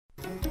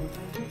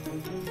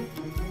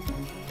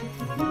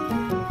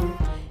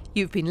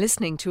You've been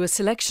listening to a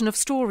selection of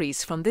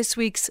stories from this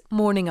week's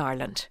Morning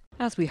Ireland.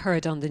 As we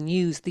heard on the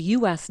news, the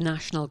US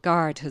National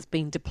Guard has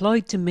been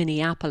deployed to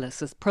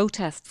Minneapolis as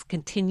protests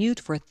continued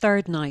for a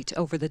third night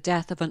over the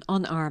death of an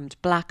unarmed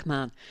black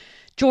man.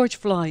 George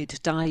Floyd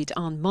died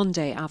on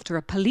Monday after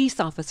a police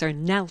officer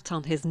knelt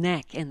on his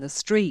neck in the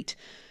street.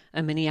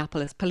 A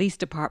Minneapolis Police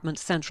Department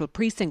Central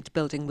Precinct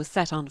building was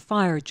set on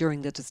fire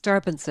during the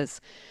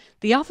disturbances.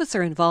 The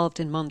officer involved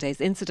in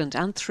Monday's incident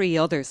and 3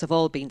 others have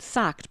all been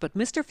sacked, but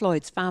Mr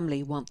Floyd's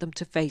family want them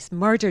to face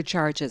murder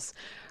charges.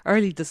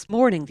 Early this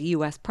morning, the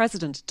US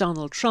President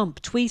Donald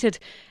Trump tweeted,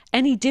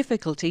 "Any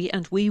difficulty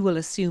and we will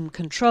assume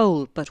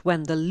control, but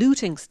when the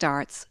looting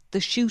starts,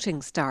 the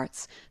shooting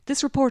starts."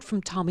 This report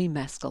from Tommy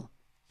Meskel.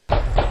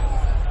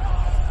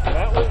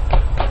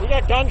 We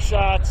got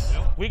gunshots.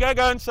 We got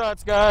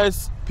gunshots,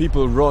 guys.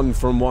 People run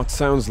from what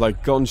sounds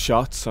like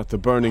gunshots at the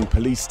burning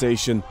police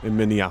station in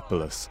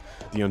Minneapolis.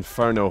 The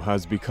Inferno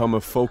has become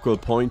a focal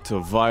point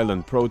of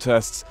violent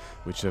protests,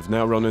 which have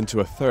now run into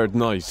a third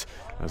night.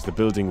 As the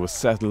building was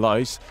set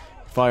alight,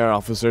 fire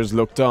officers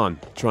looked on,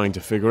 trying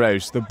to figure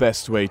out the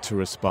best way to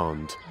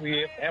respond.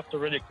 We have to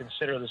really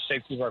consider the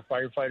safety of our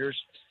firefighters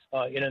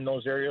in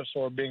those areas,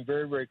 so we're being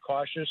very, very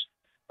cautious.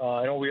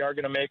 I know we are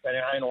going to make,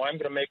 I know I'm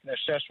going to make an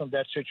assessment of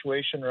that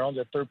situation around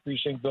the 3rd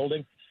Precinct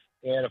building.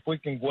 And if we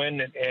can go in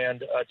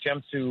and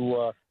attempt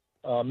to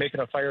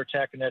making a fire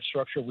attack in that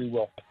structure, we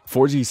will.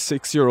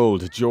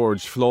 46-year-old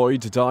George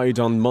Floyd died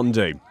on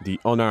Monday. The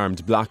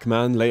unarmed black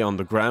man lay on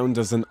the ground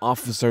as an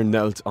officer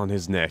knelt on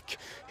his neck.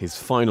 His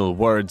final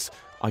words,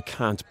 "I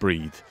can't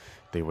breathe."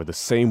 They were the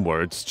same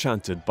words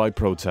chanted by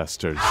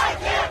protesters. I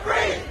can't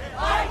breathe!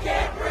 I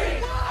can't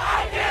breathe!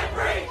 I can't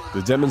breathe!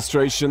 The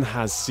demonstration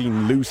has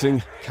seen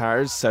looting,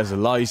 cars set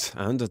alight,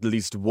 and at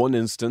least one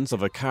instance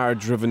of a car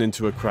driven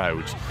into a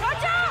crowd.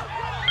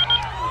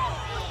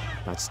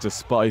 That's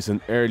despite an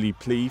early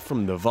plea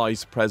from the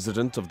Vice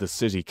President of the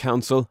City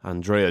Council,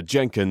 Andrea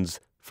Jenkins,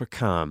 for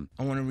calm.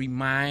 I want to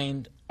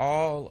remind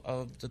all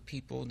of the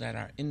people that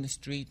are in the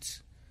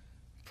streets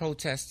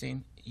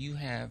protesting, you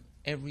have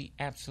every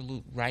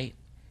absolute right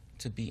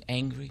to be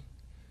angry,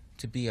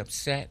 to be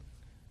upset,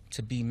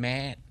 to be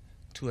mad,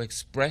 to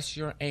express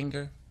your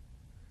anger.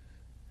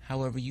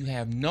 However, you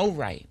have no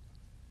right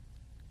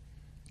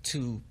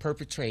to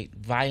perpetrate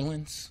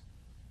violence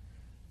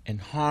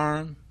and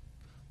harm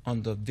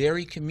on the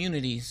very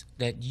communities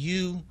that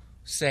you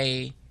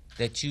say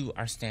that you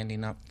are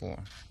standing up for.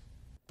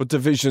 But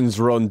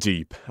divisions run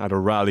deep. At a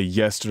rally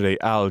yesterday,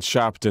 Al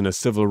Sharpton, a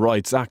civil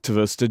rights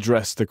activist,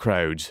 addressed the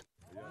crowd.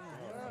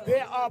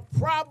 There are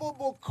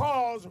probable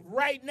cause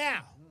right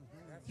now.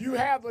 You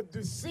have a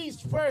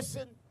deceased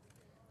person.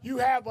 You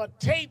have a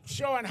tape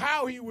showing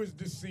how he was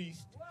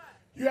deceased.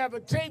 You have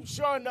a tape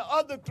showing the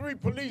other 3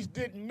 police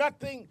did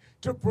nothing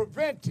to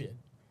prevent it.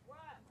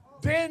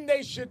 Then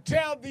they should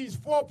tell these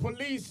 4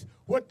 police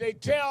what they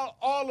tell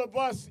all of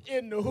us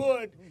in the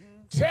hood.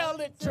 Tell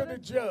it to the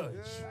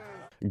judge.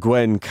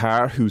 Gwen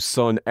Carr, whose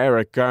son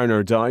Eric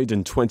Garner died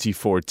in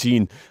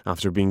 2014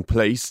 after being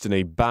placed in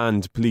a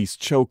banned police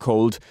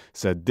chokehold,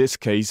 said this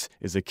case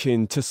is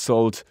akin to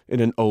salt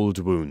in an old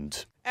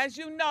wound. As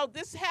you know,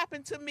 this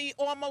happened to me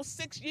almost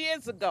 6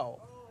 years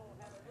ago.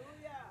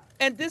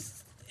 And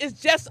this is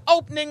just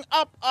opening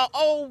up an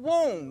old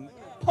wound,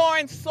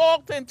 pouring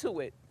salt into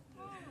it.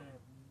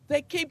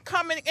 They keep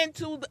coming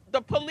into,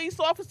 the police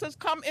officers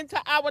come into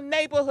our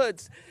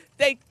neighborhoods.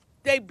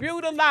 They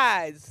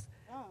brutalize,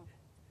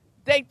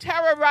 they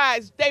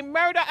terrorize, they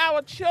murder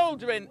our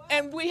children,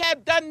 and we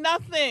have done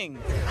nothing.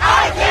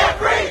 I can't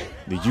breathe!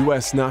 The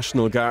US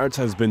National Guard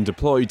has been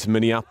deployed to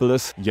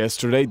Minneapolis.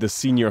 Yesterday, the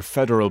senior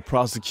federal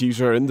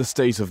prosecutor in the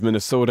state of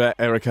Minnesota,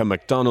 Erica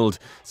McDonald,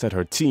 said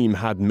her team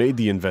had made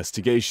the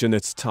investigation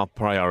its top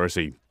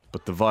priority.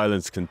 But the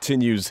violence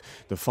continues,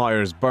 the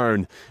fires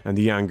burn, and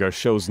the anger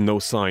shows no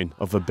sign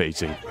of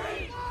abating.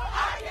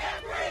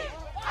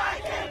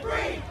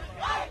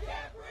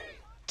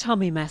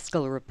 Tommy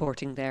Meskel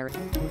reporting there.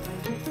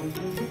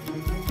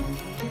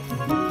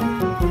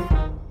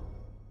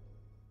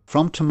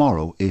 From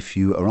tomorrow, if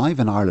you arrive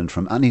in Ireland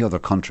from any other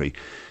country,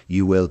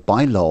 you will,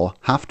 by law,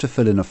 have to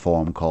fill in a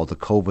form called the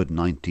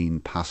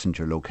COVID-19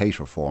 Passenger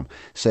Locator Form,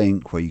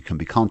 saying where you can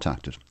be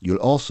contacted. You'll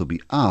also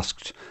be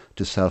asked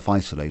to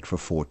self-isolate for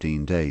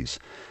 14 days.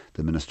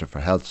 The Minister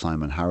for Health,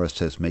 Simon Harris,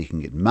 says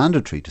making it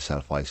mandatory to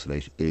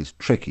self-isolate is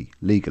tricky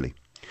legally.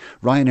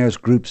 Ryanair's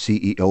Group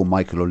CEO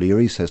Michael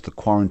O'Leary says the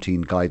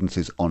quarantine guidance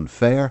is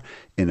unfair,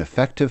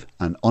 ineffective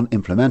and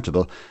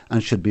unimplementable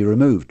and should be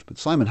removed. But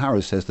Simon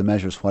Harris says the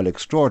measures, while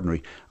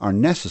extraordinary, are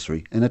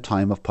necessary in a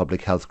time of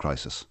public health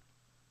crisis.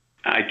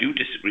 I do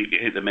disagree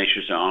because the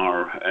measures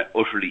are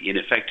utterly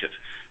ineffective.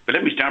 But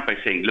let me start by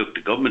saying, look,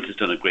 the government has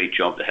done a great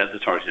job, the health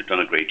authorities have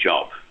done a great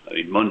job. I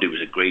mean, Monday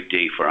was a great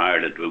day for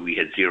Ireland where we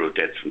had 0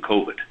 deaths from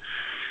COVID.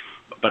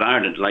 But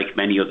Ireland, like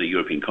many other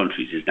European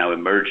countries, is now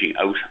emerging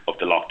out of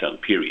the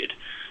lockdown period.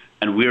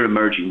 and we're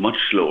emerging much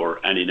slower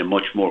and in a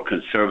much more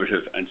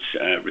conservative and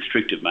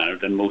restrictive manner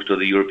than most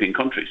other European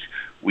countries.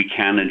 We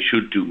can and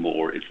should do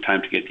more. It's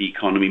time to get the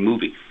economy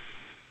moving.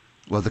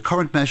 Well, the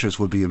current measures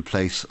will be in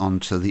place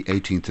until the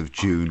 18th of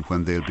June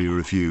when they'll be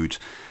reviewed.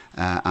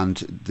 And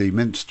the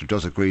Minister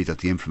does agree that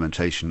the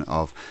implementation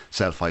of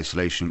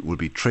self-isolation will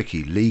be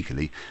tricky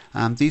legally.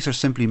 These are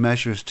simply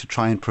measures to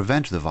try and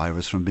prevent the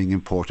virus from being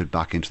imported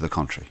back into the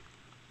country.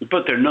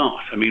 But they're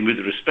not. I mean, with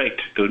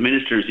respect, the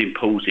Minister is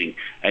imposing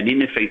an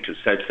ineffective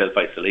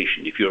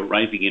self-isolation if you're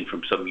arriving in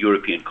from some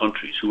European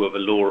countries who have a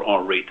lower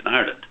R rate than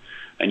Ireland.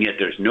 And yet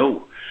there's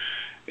no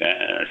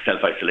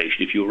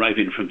self-isolation if you arrive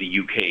in from the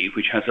UK,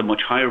 which has a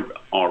much higher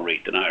R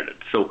rate than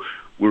Ireland. So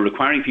we're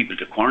requiring people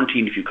to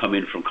quarantine if you come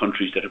in from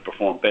countries that have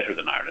performed better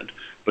than Ireland,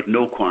 but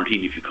no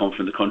quarantine if you come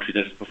from the country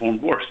that has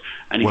performed worse.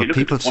 And well, if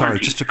you look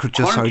at just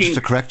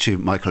to correct you,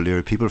 Michael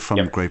Leary, people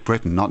from Great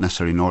Britain, not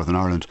necessarily Northern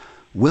Ireland,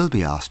 will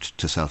be asked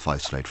to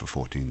self-isolate for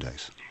 14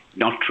 days.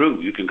 Not true.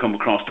 You can come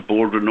across the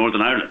border with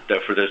Northern Ireland,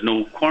 therefore there's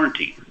no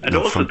quarantine. And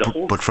no, also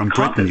from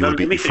Britain you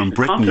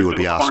will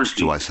be asked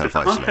to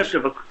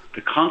self-isolate.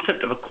 The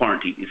concept of a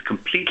quarantine is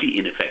completely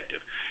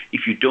ineffective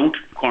if you don't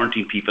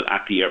quarantine people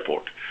at the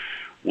airport.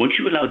 Once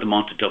you allow them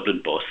onto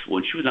Dublin bus,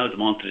 once you allow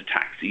them onto the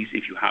taxis,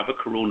 if you have a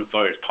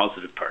coronavirus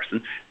positive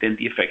person, then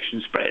the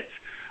infection spreads.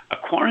 A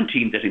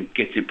quarantine that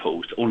gets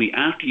imposed only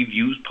after you've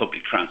used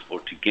public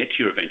transport to get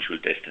to your eventual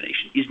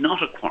destination is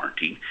not a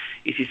quarantine.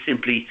 It is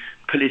simply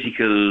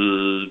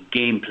political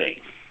game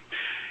playing.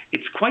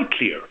 It's quite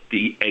clear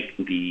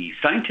the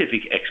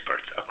scientific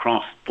experts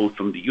across, both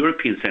from the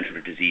European Centre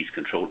for Disease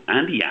Control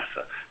and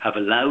EASA, have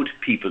allowed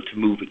people to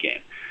move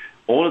again.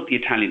 All of the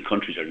Italian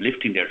countries are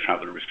lifting their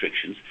travel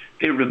restrictions.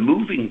 They're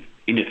removing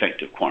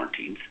ineffective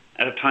quarantines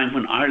at a time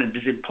when Ireland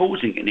is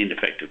imposing an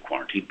ineffective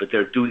quarantine, but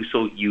they're doing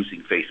so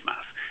using face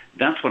masks.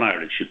 That's what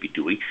Ireland should be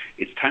doing.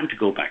 It's time to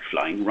go back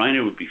flying.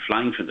 Ryanair will be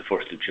flying from the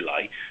 1st of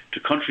July to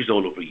countries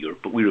all over Europe,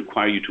 but we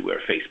require you to wear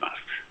face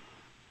masks.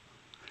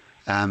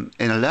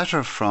 In a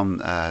letter from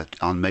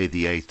on May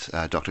the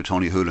 8th, Dr.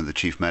 Tony Hoolan, the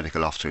Chief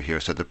Medical Officer here,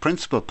 said the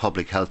principal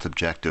public health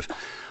objective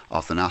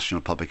of the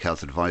National Public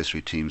Health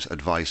Advisory Team's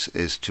advice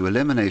is to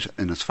eliminate,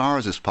 in as far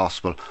as is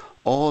possible,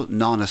 all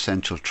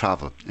non-essential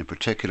travel. In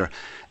particular,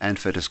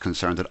 NPHET is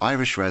concerned that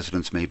Irish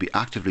residents may be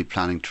actively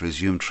planning to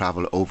resume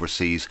travel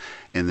overseas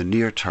in the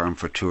near term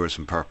for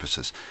tourism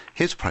purposes.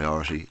 His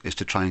priority is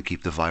to try and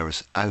keep the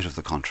virus out of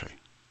the country.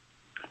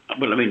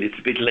 Well, I mean, it's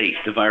a bit late.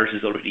 The virus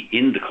is already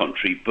in the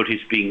country, but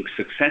it's being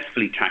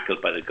successfully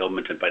tackled by the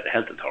government and by the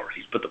health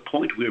authorities. But the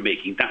point we're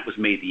making, that was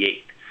May the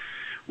 8th.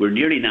 We're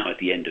nearly now at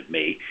the end of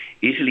May.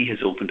 Italy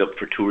has opened up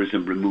for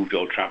tourism, removed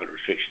all travel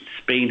restrictions.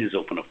 Spain has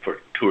opened up for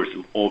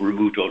tourism,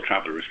 removed all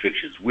travel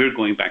restrictions. We're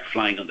going back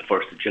flying on the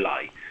 1st of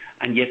July.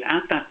 And yet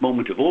at that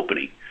moment of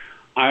opening,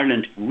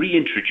 Ireland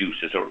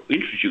introduces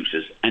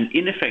an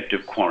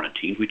ineffective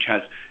quarantine which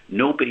has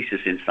no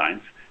basis in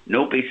science,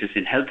 no basis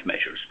in health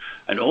measures.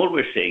 And all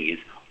we're saying is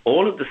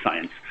all of the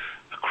science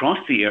across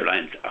the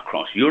airlines,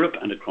 across Europe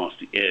and across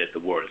the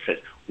world says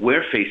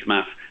wear face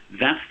masks.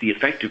 That's the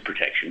effective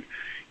protection.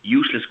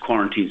 Useless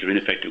quarantines or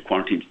ineffective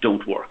quarantines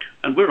don't work.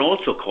 And we're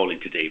also calling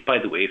today, by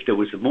the way, if there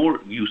was more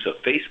use of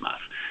face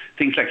masks,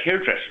 things like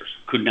hairdressers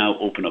could now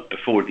open up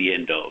before the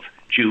end of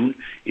June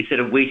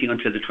instead of waiting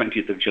until the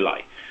 20th of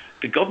July.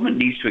 The government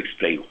needs to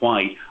explain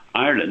why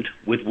Ireland,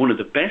 with one of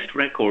the best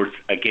records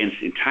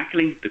in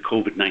tackling the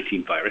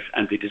COVID-19 virus,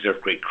 and they deserve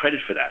great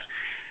credit for that,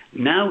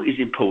 now is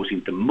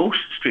imposing the most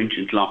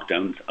stringent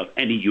lockdowns of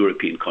any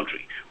European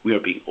country. We are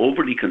being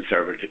overly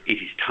conservative.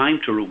 It is time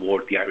to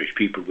reward the Irish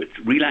people with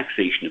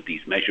relaxation of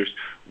these measures.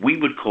 We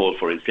would call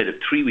for, instead of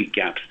 3-week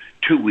gaps,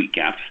 2-week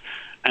gaps,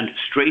 and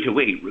straight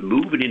away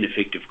remove an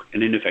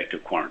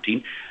ineffective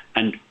quarantine.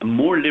 And a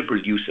more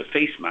liberal use of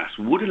face masks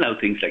would allow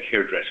things like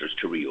hairdressers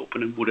to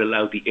reopen and would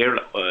allow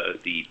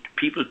the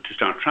people to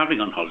start travelling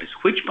on holidays,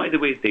 which, by the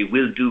way, they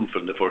will do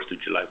from the 1st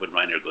of July when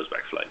Ryanair goes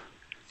back flying.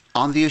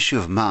 On the issue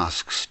of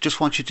masks, just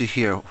want you to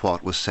hear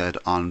what was said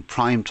on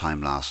Prime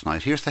Time last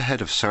night. Here's the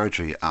head of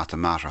surgery at the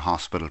Mater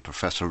Hospital,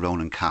 Professor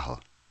Ronan Cahill.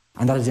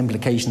 And that has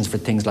implications for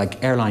things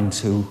like airlines,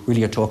 who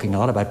really are talking a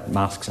lot about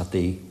masks at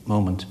the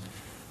moment.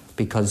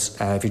 Because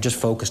if you're just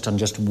focused on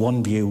just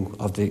one view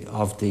of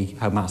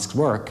how masks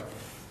work,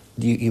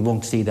 you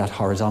won't see that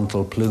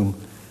horizontal plume.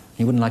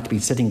 You wouldn't like to be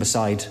sitting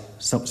beside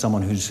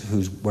someone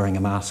who's wearing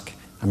a mask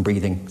and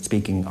breathing,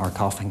 speaking or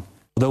coughing.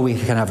 Although we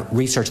can have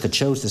research that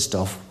shows this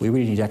stuff, we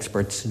really need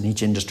experts in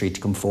each industry to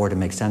come forward and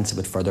make sense of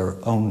it for their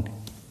own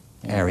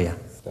area.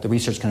 The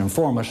research can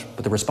inform it,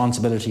 but the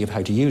responsibility of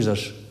how to use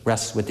it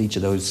rests with each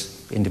of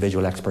those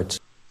individual experts.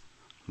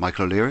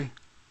 Michael O'Leary?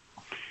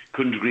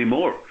 Couldn't agree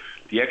more.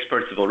 The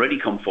experts have already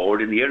come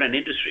forward in the airline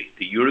industry.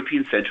 The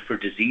European Centre for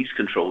Disease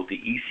Control, the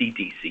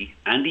ECDC,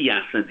 and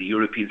EASA, the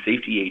European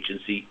Safety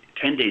Agency,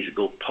 10 days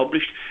ago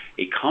published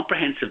a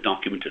comprehensive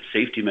document of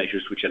safety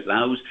measures which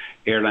allows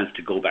airlines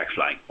to go back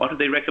flying. What do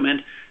they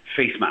recommend?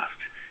 Face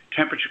masks,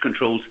 temperature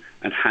controls,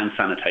 and hand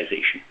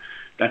sanitisation.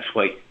 That's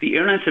why the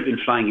airlines have been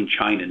flying in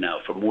China now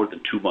for more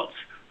than 2 months.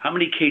 How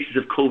many cases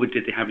of COVID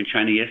did they have in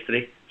China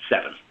yesterday?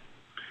 7.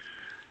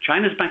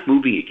 China's back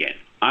moving again.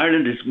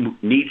 Ireland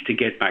needs to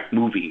get back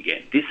moving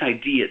again. This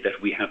idea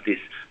that we have this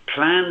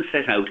plan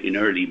set out in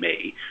early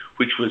May,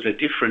 which was a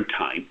different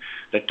time,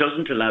 that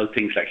doesn't allow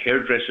things like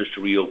hairdressers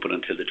to reopen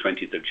until the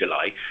 20th of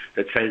July,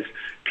 that says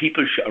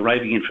people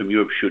arriving in from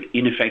Europe should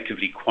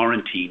ineffectively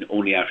quarantine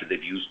only after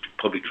they've used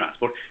public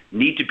transport,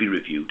 need to be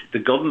reviewed. The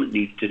government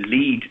needs to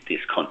lead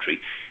this country.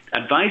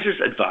 Advisors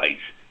advise,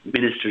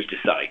 ministers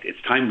decide.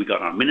 It's time we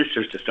got our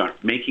ministers to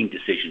start making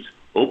decisions,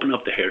 open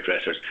up the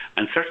hairdressers,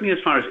 and certainly as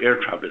far as air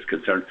travel is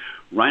concerned,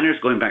 Ryanair's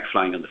going back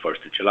flying on the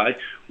 1st of July.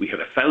 We have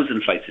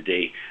 1,000 flights a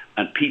day,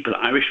 and people,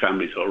 Irish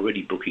families, are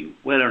already booking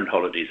well-earned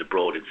holidays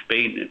abroad in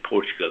Spain and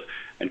Portugal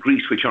and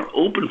Greece, which are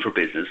open for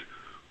business,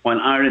 while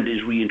Ireland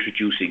is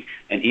reintroducing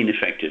an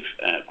ineffective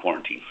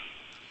quarantine.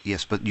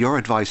 Yes, but your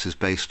advice is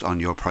based on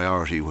your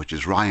priority, which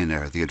is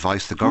Ryanair. The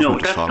advice the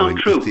government is following,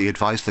 the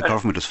advice the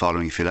government is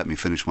following, if you let me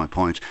finish my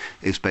point,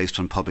 is based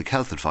on public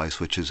health advice,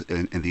 which is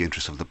in the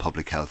interest of the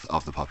public health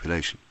of the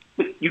population.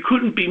 You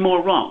couldn't be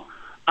more wrong.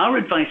 Our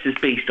advice is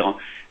based on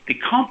the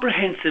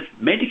comprehensive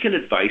medical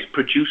advice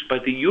produced by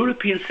the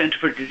European Centre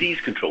for Disease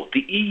Control,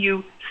 the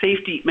EU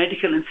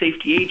Medical and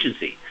Safety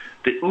Agency,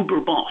 the Uber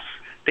boss.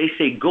 They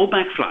say go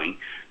back flying,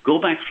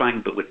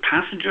 but with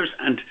passengers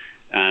and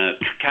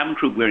cabin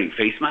crew wearing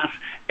face masks,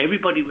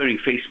 everybody wearing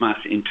face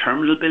masks in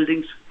terminal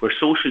buildings where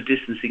social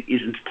distancing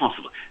isn't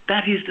possible.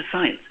 That is the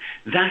science.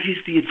 That is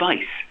the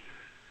advice.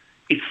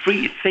 It's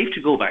free, it's safe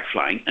to go back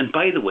flying. And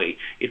by the way,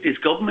 if this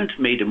government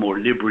made a more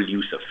liberal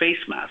use of face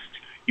masks,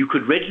 you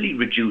could readily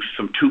reduce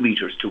from 2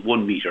 metres to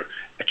 1 metre,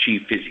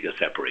 achieve physical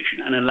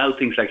separation, and allow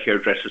things like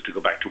hairdressers to go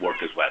back to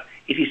work as well.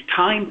 It is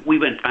time we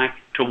went back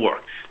to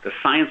work. The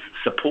science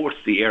supports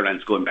the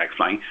airlines going back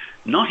flying,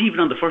 not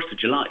even on the 1st of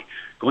July,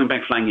 going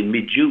back flying in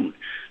mid-June.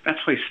 That's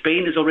why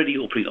Spain is already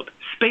opening up.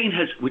 Spain,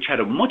 which had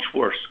a much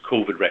worse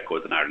COVID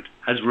record than Ireland,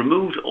 has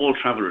removed all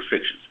travel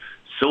restrictions.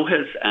 So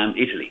has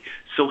Italy.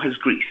 So has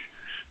Greece.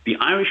 The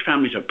Irish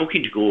families are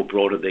booking to go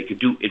abroad, and they can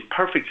do in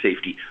perfect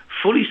safety,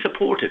 fully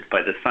supported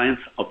by the science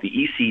of the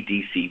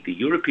ECDC, the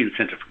European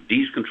Centre for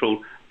Disease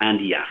Control,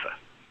 and EASA.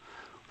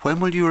 When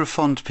will you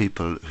refund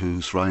people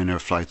whose Ryanair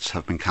flights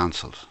have been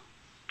cancelled?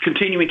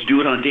 Continuing to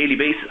do it on a daily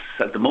basis.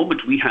 At the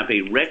moment, we have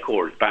a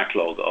record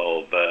backlog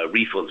of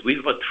refunds. We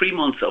have about 3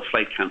 months of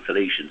flight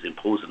cancellations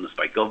imposed on us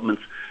by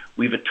governments.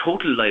 We have a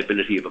total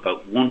liability of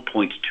about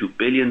 1.2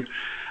 billion.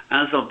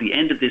 As of the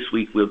end of this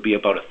week, we'll be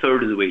about a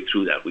third of the way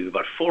through that. We've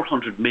about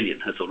 400 million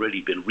has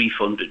already been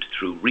refunded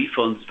through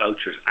refunds,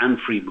 vouchers and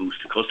free moves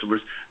to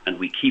customers, and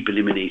we keep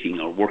eliminating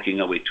or working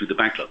our way through the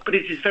backlog. But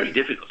it is very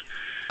difficult.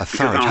 A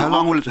third. How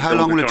long will it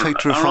take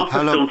to refund? Our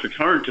office don't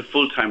return to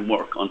full-time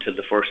work until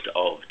the 1st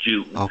of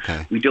June.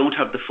 Okay. We don't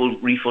have the full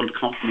refund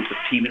complement of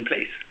team in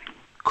place.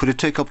 Could it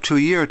take up to a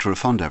year to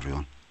refund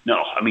everyone?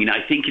 No,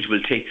 I think it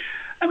will take...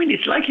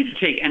 it's likely to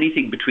take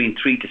anything between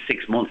 3 to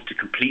 6 months to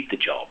complete the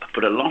job,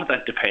 but a lot of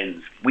that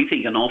depends. We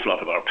think an awful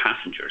lot of our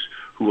passengers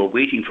who are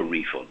waiting for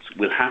refunds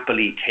will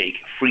happily take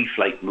free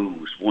flight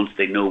moves once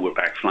they know we're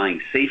back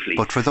flying safely.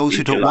 But for those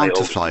who don't want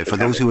to fly, for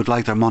those who would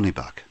like their money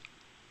back?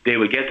 They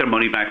will get their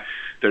money back.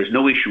 There's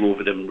no issue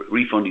over them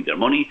refunding their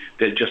money.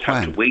 They'll just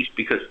have to wait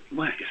because,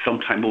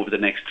 sometime over the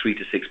next 3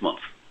 to 6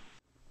 months.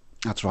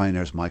 That's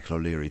Ryanair's Michael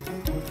O'Leary.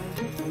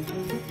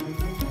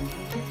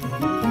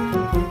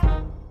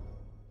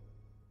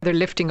 The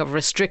lifting of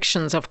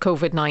restrictions of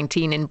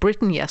COVID-19 in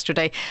Britain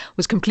yesterday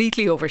was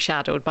completely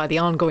overshadowed by the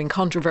ongoing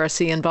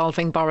controversy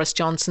involving Boris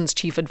Johnson's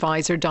chief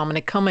advisor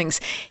Dominic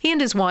Cummings. He and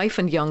his wife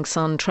and young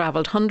son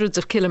travelled hundreds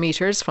of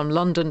kilometres from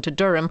London to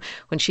Durham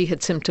when she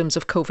had symptoms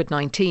of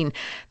COVID-19.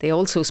 They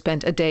also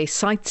spent a day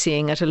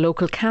sightseeing at a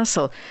local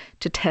castle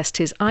to test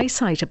his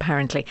eyesight,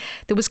 apparently.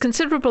 There was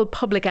considerable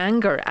public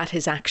anger at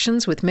his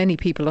actions, with many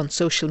people on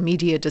social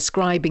media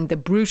describing the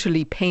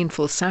brutally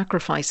painful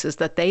sacrifices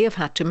that they have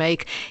had to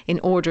make in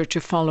order to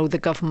follow the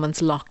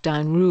government's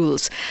lockdown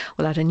rules.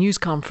 Well, at a news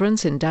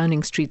conference in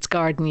Downing Street's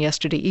garden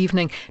yesterday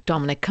evening,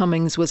 Dominic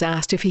Cummings was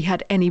asked if he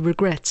had any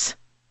regrets.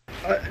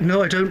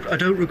 No, I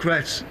don't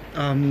regret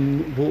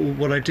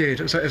what I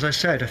did. As I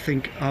said, I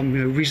think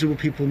reasonable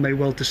people may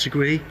well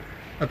disagree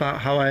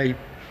about how I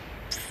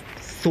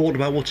thought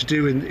about what to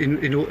do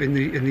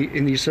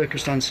in these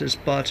circumstances,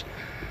 but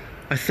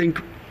I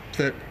think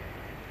that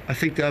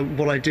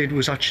what I did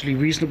was actually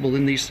reasonable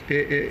in these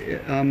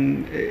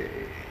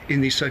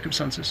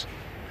circumstances.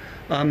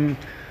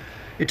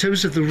 In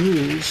terms of the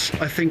rules,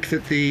 I think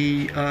that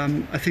the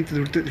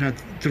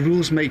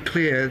rules make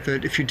clear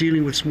that if you're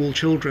dealing with small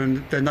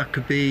children, then that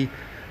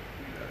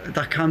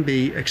can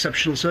be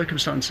exceptional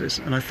circumstances.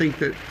 And I think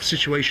that the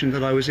situation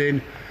that I was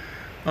in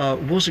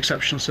was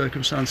exceptional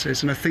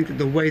circumstances, and I think that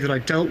the way that I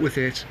dealt with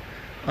it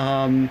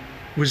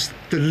was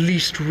the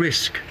least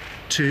risk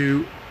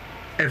to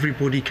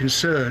everybody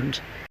concerned.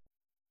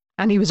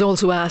 And he was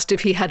also asked if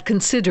he had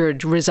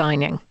considered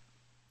resigning.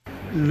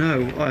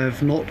 No, I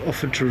have not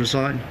offered to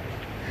resign.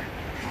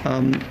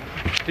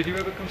 Did you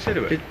ever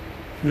consider it?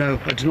 No,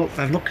 I do not.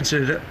 I have not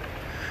considered it.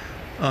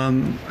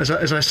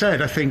 As I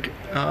said, I think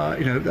I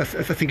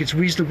think it's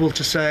reasonable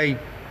to say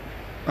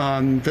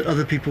that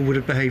other people would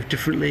have behaved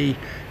differently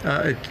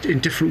in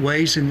different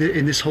ways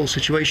in this whole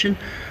situation.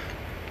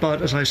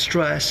 But as I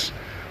stress,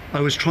 I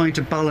was trying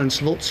to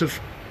balance lots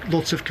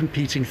of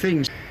competing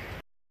things.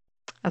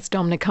 That's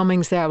Dominic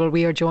Cummings there. Well,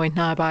 we are joined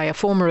now by a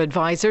former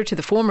advisor to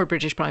the former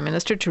British Prime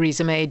Minister,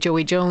 Theresa May,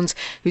 Joey Jones,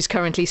 who's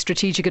currently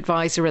strategic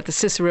advisor at the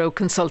Cicero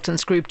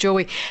Consultants Group.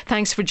 Joey,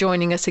 thanks for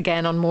joining us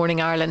again on Morning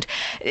Ireland.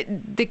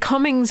 The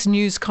Cummings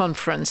news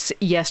conference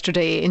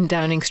yesterday in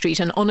Downing Street,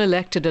 an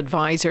unelected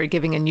advisor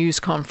giving a news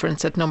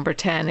conference at Number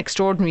 10,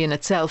 extraordinary in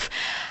itself.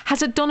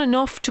 Has it done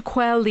enough to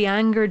quell the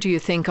anger, do you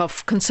think,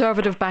 of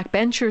Conservative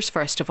backbenchers,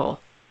 first of all?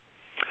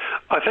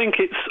 I think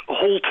it's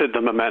halted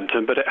the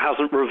momentum, but it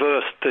hasn't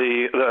reversed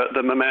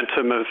the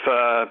momentum of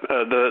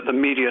the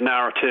media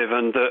narrative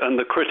and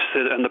the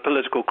criticism and the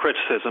political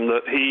criticism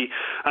that he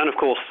and of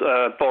course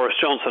Boris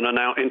Johnson are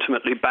now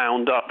intimately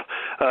bound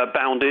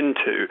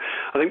into.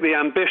 I think the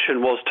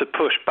ambition was to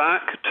push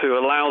back, to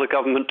allow the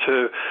government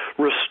to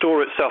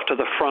restore itself to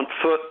the front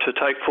foot, to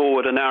take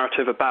forward a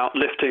narrative about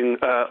lifting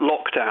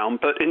lockdown,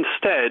 but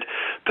instead,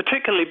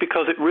 particularly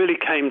because it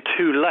really came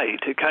too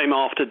late, it came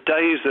after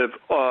days of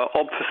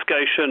obfuscation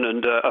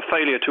and a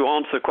failure to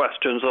answer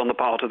questions on the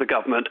part of the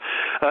government,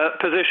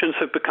 positions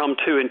have become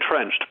too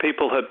entrenched.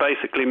 People had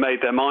basically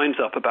made their minds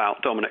up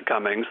about Dominic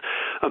Cummings.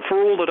 And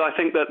for all that I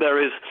think that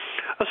there is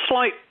a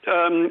slight,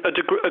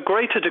 a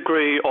greater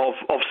degree of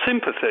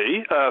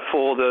sympathy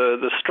for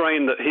the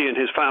strain that he and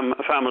his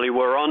family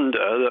were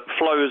under, that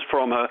flows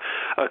from a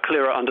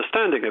clearer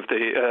understanding of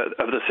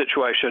the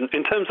situation.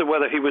 In terms of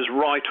whether he was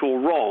right or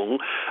wrong,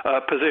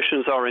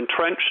 positions are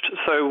entrenched,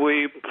 so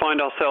we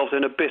find ourselves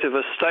in a bit of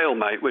a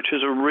stalemate, which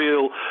is a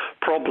real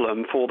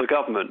problem for the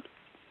government.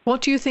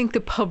 What do you think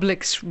the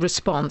public's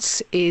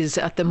response is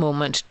at the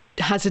moment?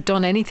 Has it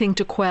done anything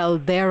to quell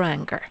their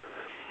anger?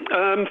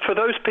 For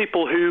those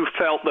people who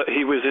felt that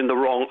he was in the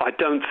wrong, I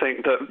don't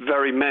think that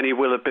very many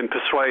will have been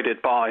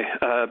persuaded by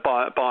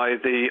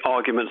the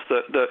arguments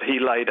that he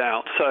laid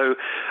out. So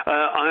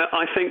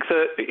I think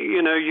that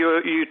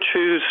you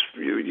choose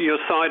your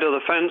side of the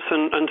fence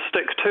and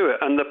stick to it.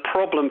 And the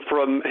problem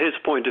from his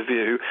point of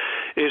view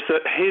is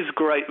that his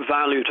great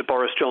value to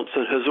Boris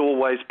Johnson has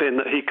always been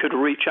that he could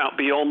reach out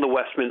beyond the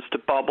Westminster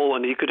bubble,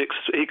 and he could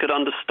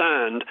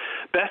understand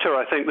better,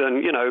 I think,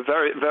 than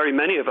very very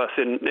many of us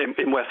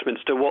in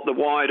Westminster what the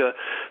wider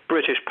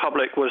British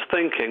public was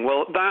thinking.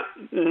 Well, that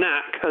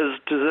knack has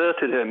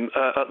deserted him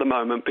at the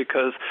moment,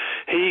 because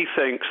he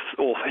thinks,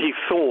 or he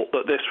thought,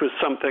 that this was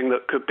something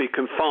that could be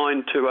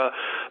confined to a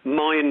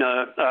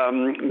minor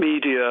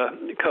media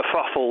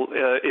kerfuffle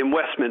in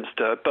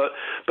Westminster,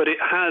 but it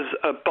has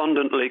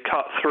abundantly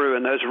cut through,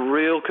 and there's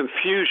real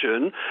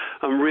confusion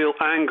and real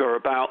anger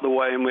about the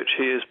way in which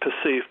he is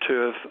perceived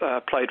to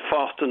have played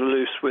fast and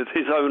loose with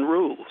his own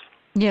rules.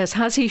 Yes,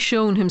 has he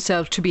shown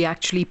himself to be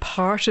actually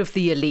part of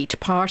the elite,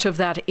 part of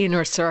that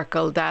inner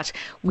circle that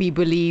we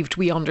believed,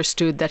 we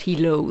understood that he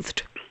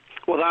loathed?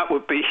 Well, that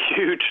would be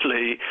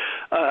hugely,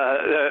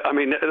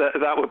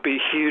 that would be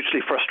hugely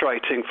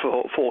frustrating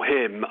for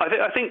him.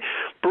 I think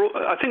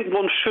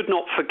one should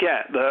not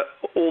forget that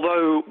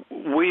although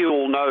we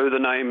all know the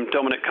name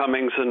Dominic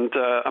Cummings, and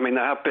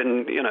there have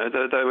been,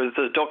 there was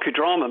a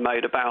docudrama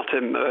made about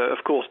him,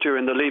 of course,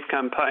 during the Leave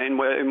campaign,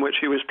 in which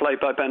he was played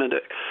by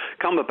Benedict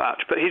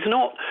Cumberbatch. But he's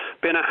not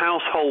been a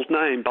household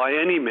name by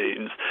any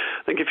means.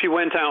 I think if you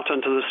went out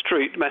onto the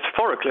street,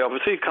 metaphorically,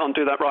 obviously, you can't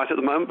do that right at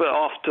the moment, but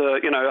after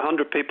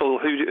 100 people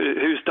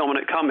who's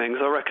Dominic Cummings,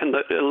 I reckon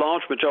that a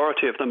large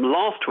majority of them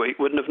last week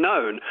wouldn't have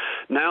known.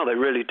 Now they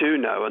really do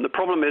know. And the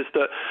problem is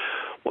that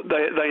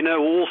they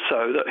know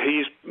also that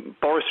he's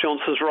Boris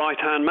Johnson's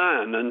right-hand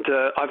man, and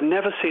I've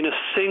never seen a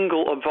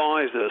single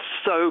advisor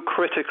so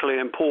critically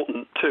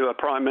important to a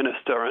Prime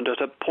Minister and at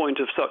a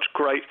point of such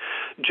great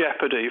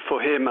jeopardy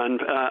for him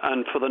and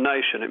for the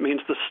nation. It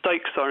means the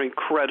stakes are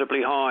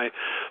incredibly high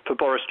for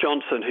Boris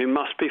Johnson, who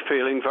must be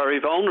feeling very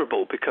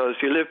vulnerable, because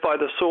you live by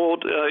the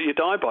sword, you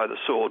die by the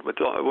sword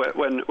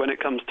when it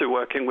comes to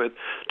working with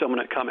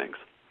Dominic Cummings.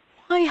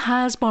 Why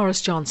has Boris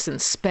Johnson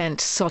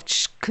spent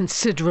such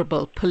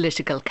considerable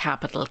political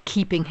capital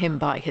keeping him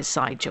by his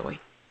side, Joey?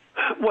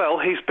 Well,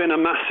 he's been a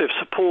massive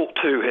support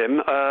to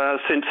him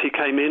since he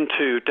came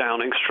into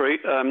Downing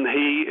Street.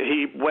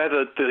 He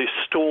weathered the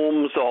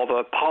storms of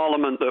a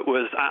parliament that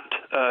was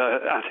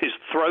at his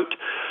throat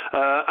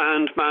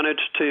and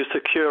managed to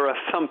secure a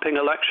thumping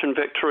election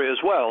victory as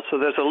well. So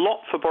there's a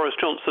lot for Boris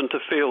Johnson to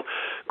feel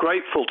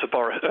grateful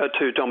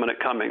to Dominic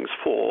Cummings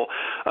for.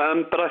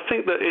 But I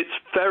think that it's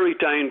very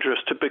dangerous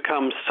to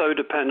become so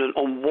dependent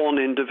on one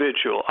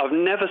individual. I've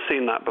never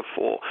seen that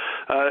before.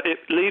 It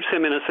leaves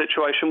him in a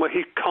situation where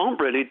he can't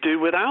really do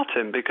without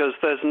him, because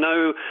there's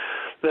no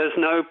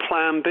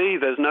plan B,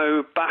 there's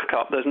no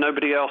backup, there's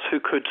nobody else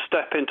who could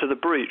step into the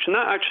breach. And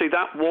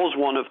that was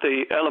one of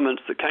the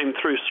elements that came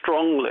through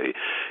strongly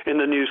in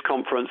the news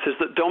conference, is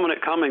that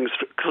Dominic Cummings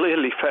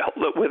clearly felt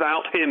that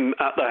without him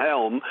at the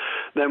helm,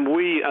 then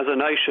we as a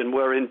nation nation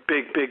were in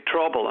big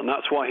trouble, and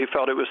that's why he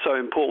felt it was so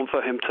important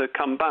for him to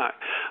come back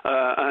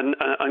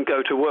and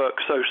go to work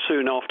so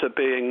soon after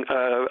being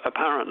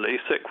apparently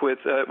sick with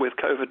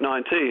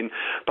COVID-19.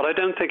 But I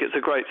don't think it's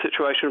a great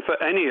situation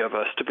for any of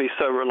us to be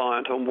so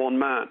reliant on one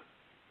man.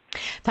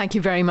 Thank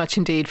you very much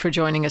indeed for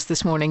joining us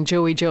this morning.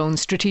 Joey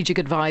Jones, Strategic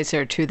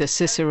Advisor to the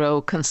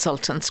Cicero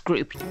Consultants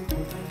Group.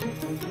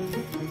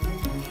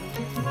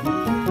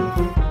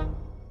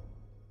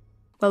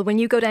 Well, when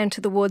you go down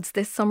to the woods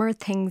this summer,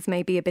 things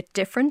may be a bit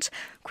different.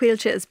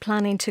 Coillte is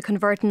planning to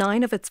convert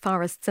 9 of its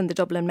forests in the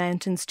Dublin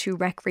Mountains to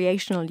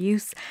recreational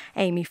use.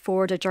 Amy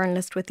Ford, a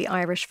journalist with the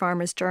Irish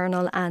Farmers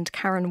Journal, and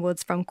Karen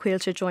Woods from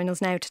Coillte join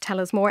us now to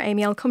tell us more.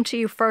 Amy, I'll come to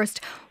you first.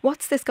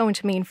 What's this going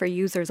to mean for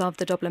users of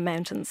the Dublin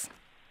Mountains?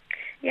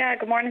 Yeah,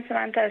 good morning,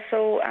 Samantha.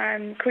 So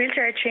Coillte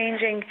are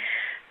changing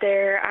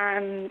their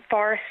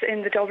forests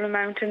in the Dublin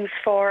Mountains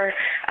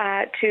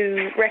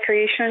to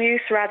recreational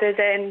use rather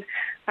than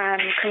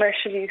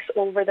commercial use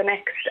over the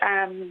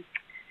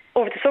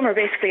summer,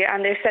 basically.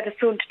 And they've said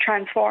it's going to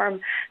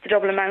transform the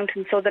Dublin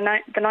Mountains. So the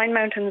 9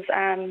 mountains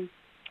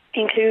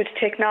include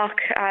Ticknock,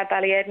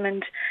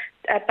 Ballyedmund,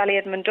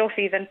 Duff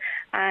even,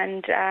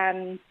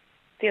 and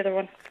the other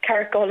one,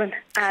 Carrickgullen.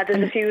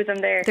 There's a few of them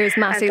there. There's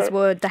Massey's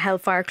Wood, the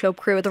Hellfire Club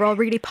Crew. They're all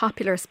really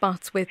popular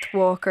spots with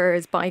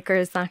walkers,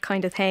 bikers, that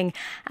kind of thing.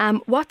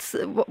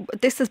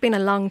 This has been a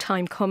long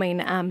time coming.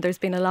 There's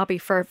been a lobby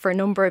for a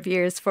number of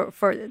years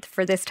for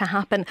this to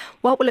happen.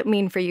 What will it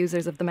mean for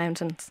users of the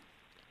mountains?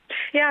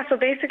 Yeah, so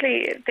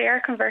basically they are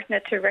converting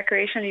it to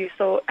recreational use,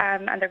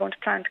 and they're going to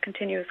plant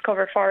continuous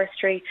cover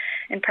forestry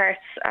in parts.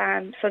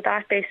 So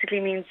that basically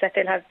means that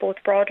they'll have both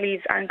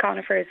broadleaves and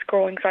conifers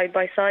growing side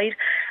by side,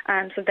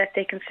 so that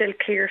they can still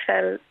clear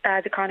fell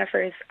the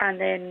conifers and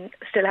then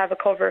still have a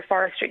cover of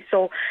forestry.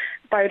 So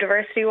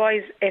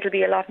biodiversity-wise, it'll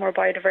be a lot more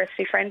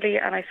biodiversity friendly,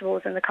 and I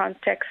suppose in the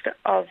context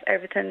of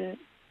everything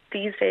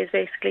these days,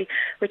 basically,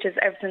 which is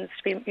everything's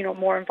to be,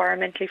 more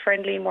environmentally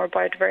friendly, more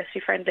biodiversity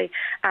friendly.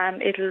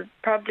 It'll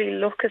probably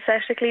look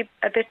aesthetically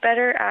a bit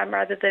better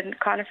rather than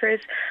conifers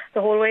the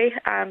whole way.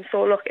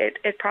 So look,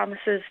 it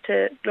promises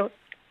to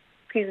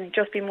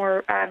just be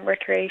more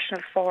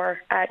recreational for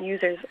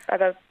users.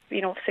 About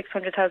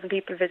 600,000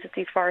 people visit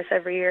these forests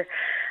every year.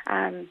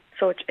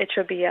 So it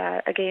should be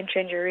a game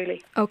changer,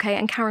 really. Okay,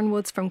 and Karen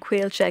Woods from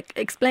Coillte,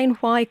 explain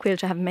why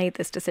Coillte have made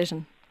this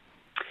decision.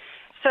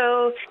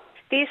 So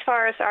these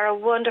forests are a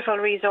wonderful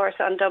resource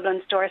on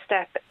Dublin's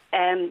doorstep.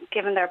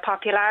 Given their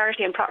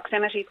popularity and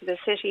proximity to the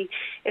city,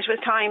 it was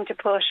time to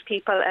push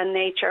people and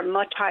nature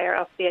much higher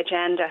up the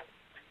agenda.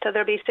 So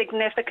there'll be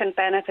significant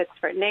benefits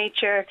for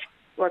nature.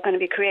 We're going to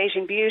be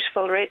creating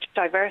beautiful, rich,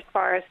 diverse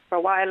forests for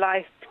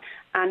wildlife,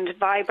 and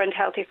vibrant,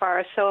 healthy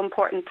forests, so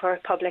important for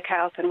public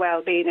health and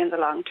well-being in the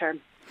long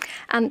term.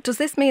 And does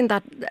this mean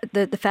that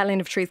the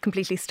felling of trees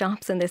completely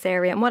stops in this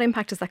area? And what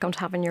impact is that going to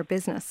have on your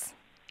business?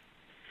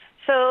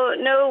 So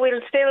no, we'll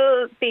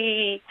still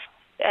be,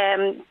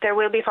 there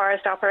will be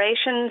forest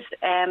operations.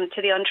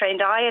 To the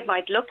untrained eye, it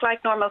might look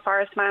like normal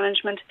forest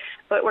management,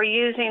 but we're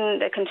using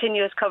the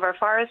continuous cover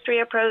forestry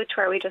approach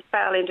where we just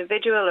fell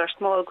individual or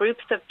small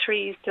groups of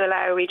trees to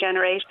allow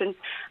regeneration.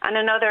 And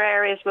in other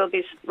areas, we'll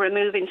be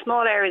removing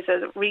small areas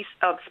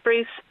of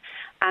spruce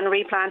and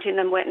replanting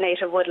them with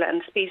native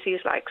woodland species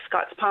like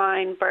Scots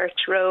pine,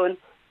 birch, rowan,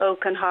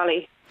 oak and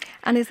holly.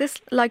 And is this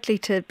likely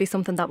to be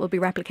something that will be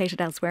replicated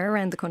elsewhere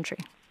around the country?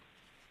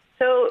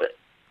 So,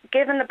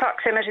 given the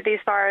proximity of these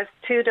forests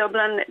to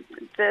Dublin,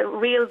 the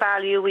real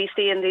value we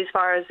see in these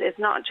forests is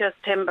not just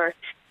timber.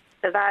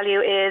 The value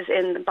is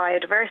in the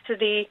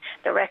biodiversity,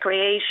 the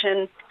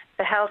recreation,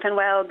 the health and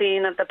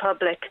well-being of the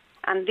public.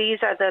 And these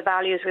are the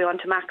values we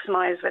want to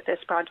maximise with this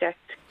project.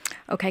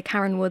 OK,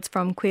 Karen Woods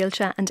from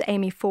Coillte and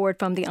Amy Ford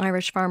from the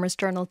Irish Farmers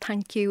Journal.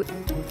 Thank you.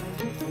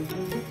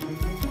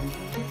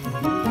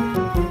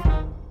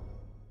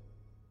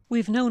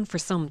 We've known for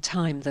some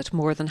time that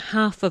more than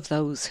half of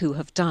those who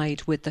have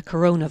died with the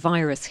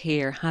coronavirus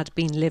here had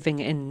been living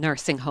in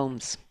nursing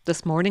homes.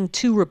 This morning,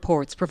 2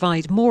 reports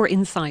provide more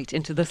insight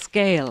into the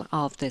scale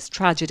of this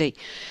tragedy.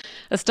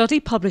 A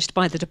study published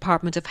by the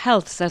Department of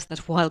Health says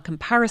that while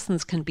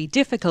comparisons can be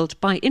difficult,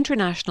 by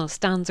international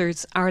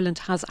standards, Ireland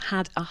has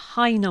had a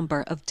high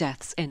number of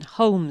deaths in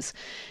homes.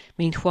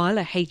 Meanwhile,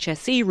 a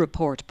HSE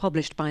report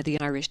published by the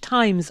Irish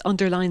Times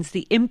underlines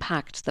the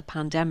impact the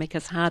pandemic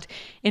has had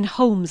in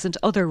homes and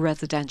other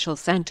residential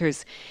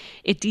centres.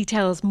 It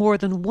details more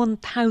than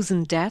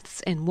 1,000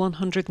 deaths in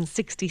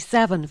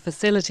 167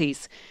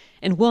 facilities.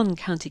 In one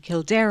County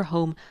Kildare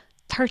home,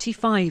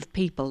 35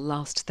 people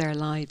lost their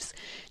lives.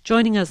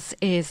 Joining us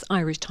is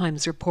Irish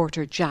Times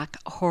reporter Jack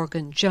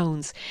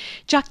Horgan-Jones.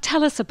 Jack,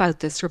 tell us about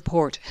this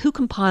report. Who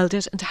compiled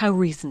it and how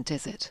recent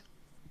is it?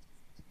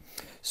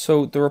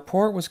 So the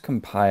report was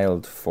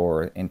compiled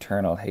for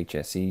internal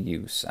HSE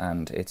use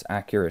and it's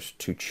accurate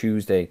to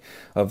Tuesday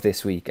of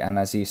this week. And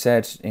as you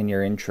said in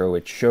your intro,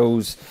 it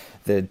shows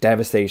the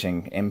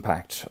devastating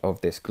impact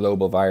of this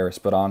global virus,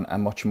 but on a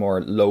much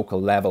more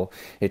local level.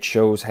 It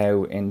shows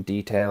how in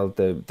detail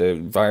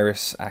the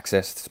virus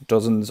accessed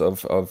dozens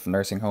of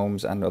nursing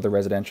homes and other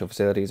residential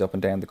facilities up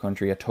and down the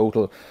country. A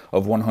total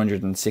of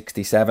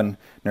 167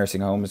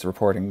 nursing homes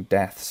reporting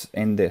deaths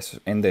in this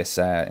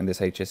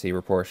HSE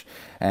report.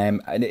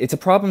 It's a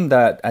problem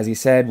that, as he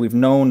said, we've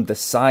known the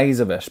size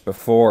of it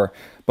before,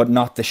 but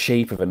not the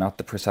shape of it, not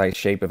the precise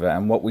shape of it.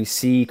 And what we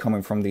see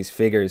coming from these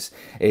figures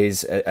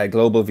is a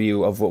global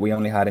view of what we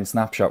only had in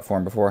snapshot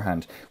form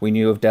beforehand. We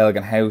knew of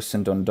Delgan House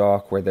in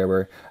Dundalk, where there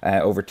were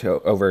over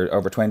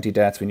 20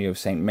 deaths. We knew of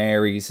St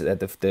Mary's at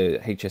the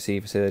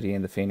HSE facility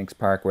in the Phoenix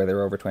Park, where there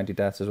were over 20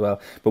 deaths as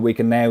well. But we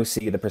can now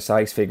see the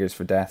precise figures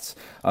for deaths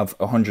of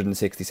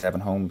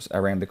 167 homes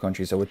around the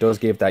country. So it does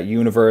give that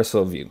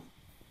universal view.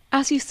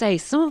 As you say,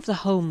 some of the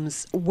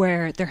homes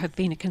where there have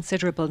been a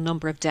considerable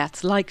number of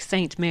deaths, like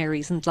St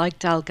Mary's and like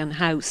Delgan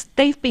House,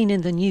 they've been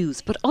in the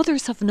news, but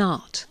others have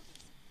not.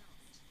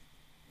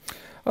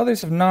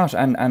 Others have not,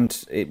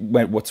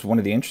 what's one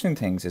of the interesting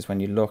things is when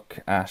you look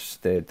at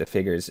the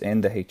figures in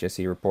the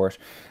HSE report,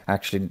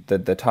 actually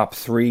the top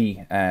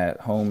 3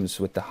 homes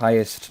with the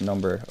highest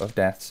number of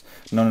deaths,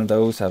 none of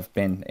those have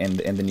been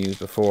in the news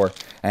before.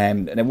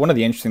 And one of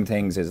the interesting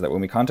things is that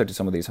when we contacted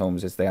some of these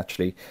homes, is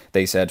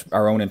they said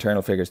our own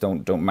internal figures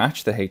don't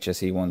match the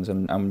HSE ones,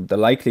 and the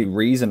likely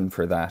reason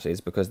for that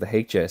is because the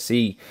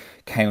HSE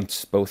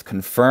counts both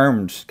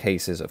confirmed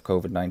cases of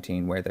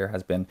COVID-19, where there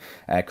has been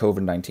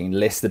COVID-19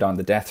 listed on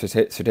the death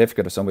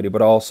certificate of somebody,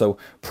 but also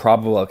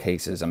probable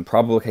cases. And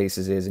probable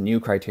cases is a new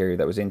criteria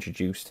that was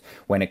introduced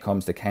when it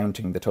comes to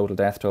counting the total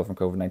death toll from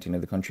COVID-19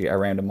 in the country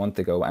around a month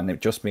ago. And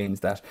it just means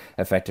that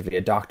effectively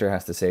a doctor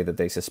has to say that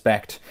they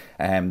suspect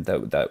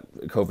that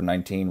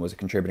COVID-19 was a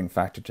contributing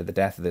factor to the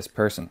death of this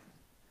person.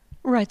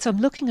 Right, so I'm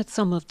looking at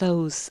some of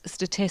those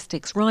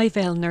statistics.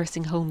 Ryevale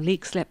Nursing Home,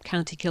 Leixlip,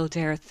 County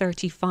Kildare,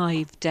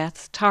 35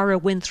 deaths. Tara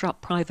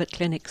Winthrop Private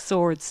Clinic,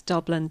 Swords,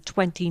 Dublin,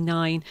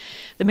 29.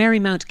 The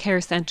Marymount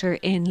Care Centre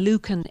in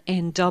Lucan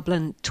in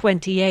Dublin,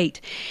 28.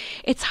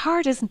 It's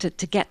hard, isn't it,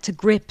 to get to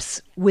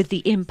grips with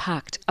the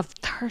impact of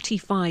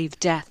 35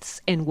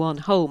 deaths in one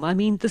home. I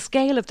mean, the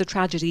scale of the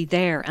tragedy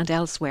there and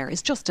elsewhere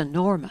is just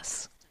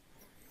enormous.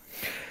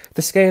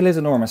 The scale is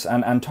enormous,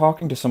 and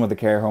talking to some of the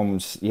care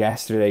homes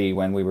yesterday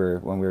when we were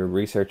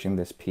researching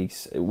this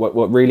piece,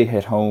 what really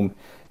hit home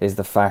is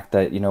the fact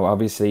that,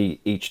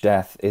 obviously each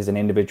death is an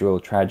individual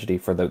tragedy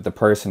for the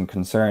person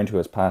concerned who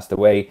has passed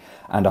away,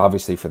 and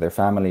obviously for their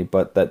family,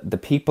 but that the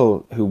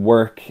people who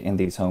work in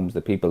these homes,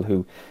 the people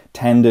who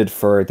tended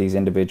for these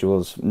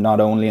individuals, not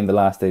only in the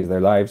last days of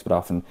their lives, but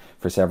often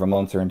for several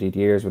months or indeed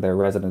years with their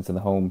residents in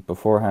the home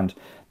beforehand,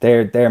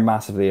 they're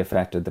massively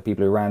affected. The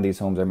people who ran these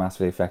homes are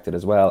massively affected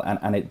as well.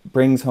 And it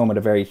brings home at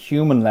a very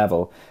human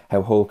level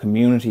how whole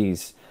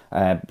communities,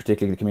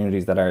 particularly the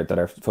communities that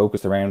are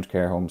focused around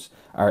care homes,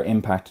 are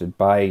impacted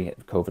by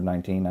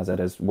COVID-19, as it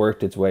has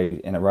worked its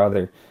way in a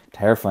rather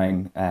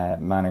terrifying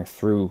manner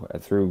through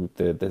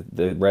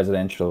the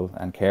residential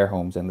and care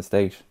homes in the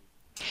state.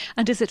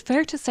 And is it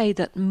fair to say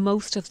that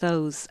most of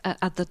those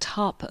at the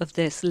top of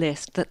this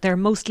list, that they're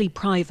mostly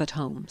private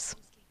homes?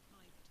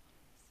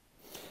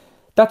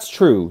 That's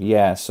true,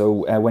 yeah.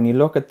 So when you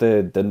look at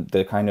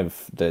the kind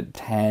of the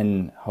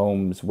 10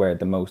 homes where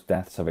the most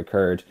deaths have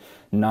occurred,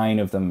 9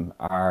 of them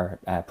are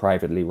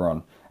privately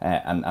run.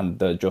 And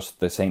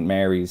the St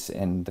Mary's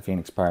in the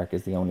Phoenix Park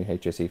is the only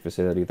HSE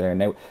facility there.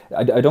 Now,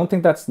 I don't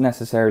think that's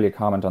necessarily a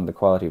comment on the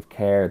quality of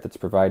care that's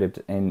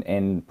provided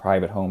in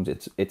private homes.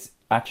 It's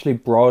actually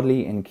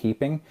broadly in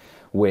keeping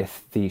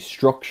with the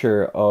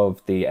structure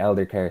of the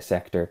elder care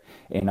sector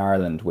in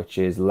Ireland, which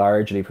is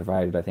largely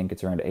provided, I think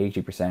it's around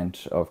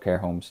 80% of care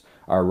homes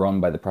are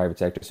run by the private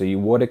sector. So you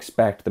would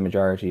expect the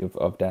majority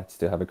of deaths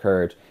to have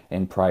occurred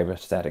in private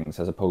settings,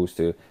 as opposed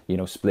to,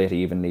 split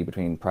evenly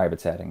between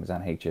private settings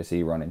and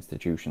HSE run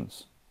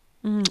institutions.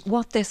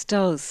 What this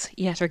does,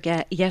 yet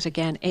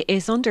again,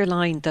 is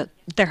underline that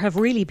there have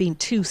really been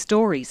 2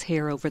 stories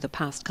here over the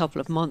past couple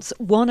of months.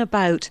 One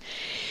about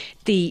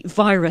the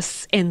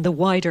virus in the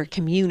wider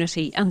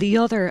community, and the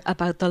other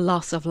about the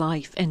loss of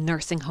life in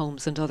nursing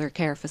homes and other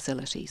care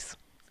facilities.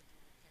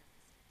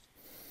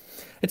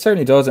 It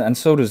certainly does, and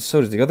so does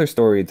the other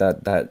story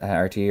that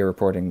RTE are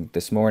reporting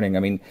this morning. I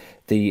mean,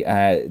 we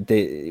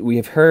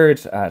have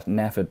heard at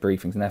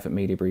NPHET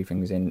media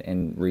briefings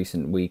in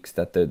recent weeks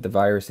that the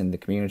virus in the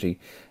community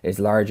is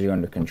largely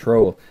under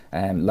control,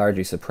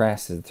 largely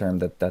suppressed is the term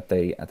that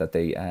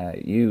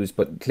they use.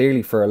 But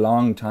clearly, for a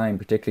long time,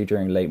 particularly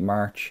during late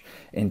March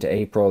into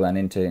April and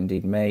into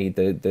indeed May,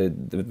 the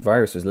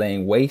virus was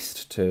laying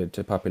waste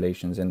to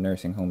populations in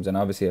nursing homes, and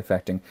obviously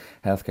affecting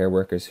healthcare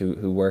workers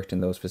who worked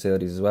in those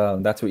facilities as well.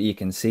 And that's what you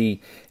can see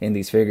in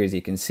these figures.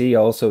 You can see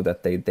also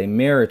that they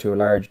mirror to a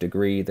large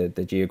degree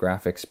the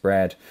geographic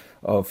spread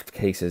of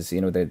cases.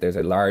 There's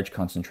a large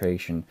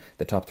concentration,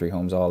 the top 3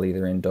 homes all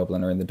either in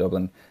Dublin or in the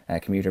Dublin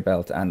commuter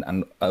belt,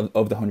 and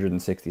of the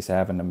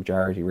 167, the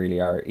majority really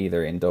are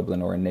either in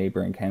Dublin or in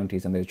neighbouring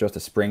counties, and there's just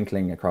a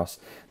sprinkling across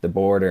the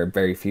border,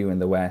 very few in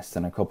the west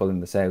and a couple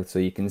in the south. So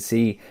you can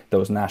see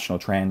those national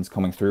trends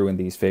coming through in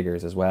these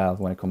figures as well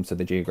when it comes to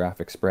the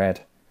geographic spread.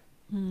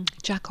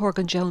 Jack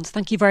Horgan-Jones,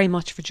 thank you very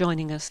much for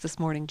joining us this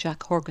morning.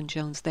 Jack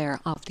Horgan-Jones there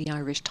of the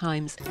Irish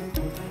Times.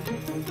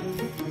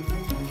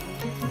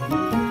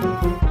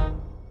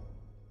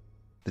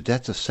 The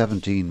deaths of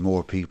 17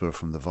 more people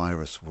from the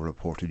virus were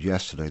reported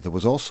yesterday. There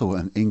was also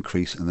an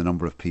increase in the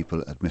number of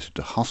people admitted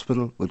to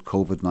hospital with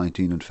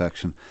COVID-19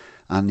 infection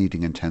and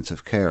needing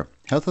intensive care.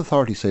 Health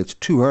authorities say it's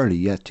too early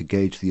yet to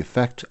gauge the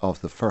effect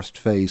of the first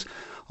phase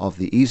of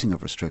the easing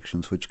of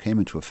restrictions, which came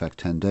into effect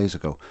 10 days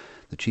ago.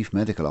 The Chief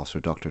Medical Officer,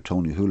 Dr.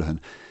 Tony Holohan,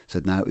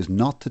 said now is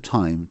not the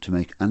time to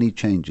make any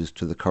changes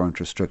to the current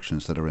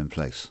restrictions that are in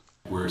place.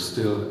 We're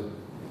still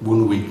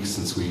 1 week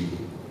since we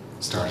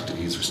started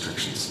to ease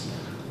restrictions.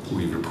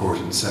 We've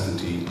reported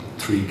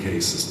 73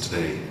 cases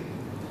today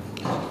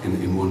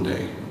in 1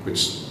 day,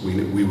 which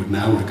we would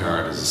now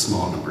regard as a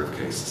small number of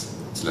cases.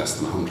 It's less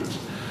than 100.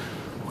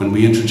 When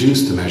we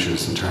introduced the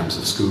measures in terms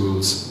of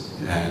schools,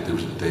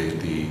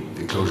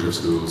 the closure of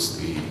schools,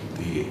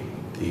 the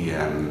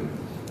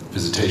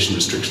visitation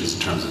restrictions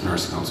in terms of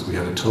nursing homes, we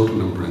had a total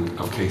number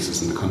of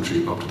cases in the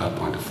country up to that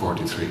point of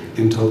 43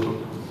 in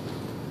total.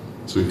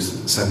 So we have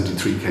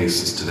 73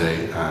 cases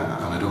today, and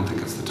I don't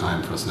think it's the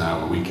time for us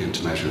now, a week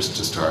into measures,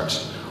 to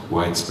start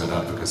widespread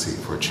advocacy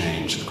for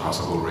change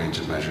across a whole range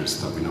of measures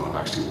that we know have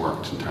actually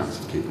worked in terms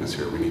of keeping us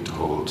here. We need to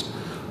hold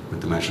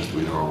with the measures that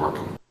we know are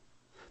working.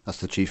 That's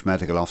the Chief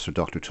Medical Officer,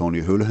 Dr.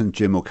 Tony Holohan.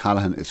 Jim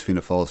O'Callaghan is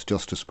Fianna Fáil's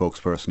Justice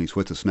spokesperson. He's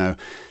with us now.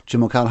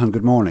 Jim O'Callaghan,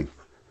 good morning.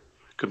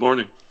 Good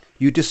morning.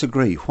 You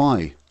disagree.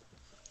 Why?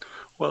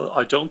 Well,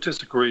 I don't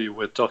disagree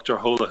with Dr.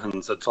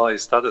 Holohan's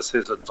advice. That is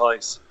his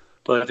advice.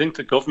 But I think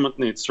the government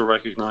needs to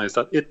recognise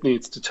that it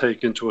needs to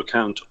take into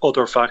account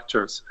other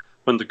factors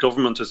when the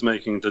government is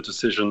making the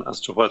decision as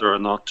to whether or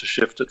not to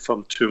shift it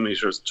from 2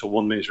 metres to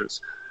 1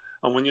 metres.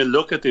 And when you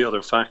look at the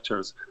other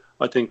factors,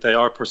 I think they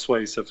are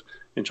persuasive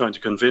in trying to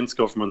convince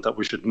government that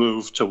we should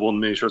move to 1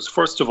 metres.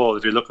 First of all,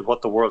 if you look at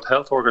what the World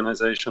Health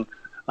Organization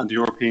and the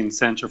European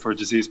Centre for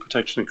Disease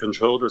Protection and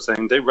Control are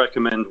saying, they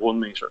recommend 1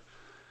 metre.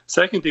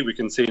 Secondly, we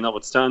can see,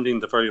 notwithstanding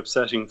the very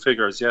upsetting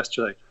figures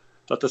yesterday,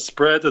 that the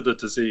spread of the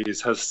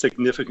disease has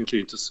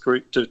significantly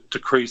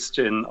decreased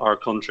in our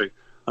country,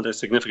 and there's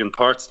significant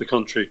parts of the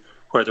country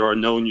where there are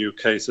no new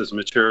cases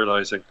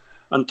materialising.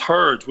 And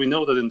third, we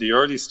know that in the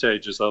early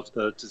stages of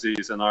the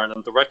disease in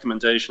Ireland, the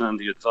recommendation and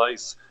the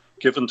advice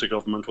given to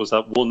government was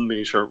that 1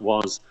 metre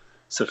was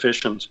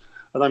sufficient.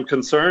 And I'm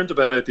concerned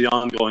about the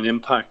ongoing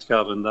impact,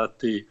 Gavin, that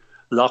the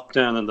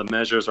lockdown and the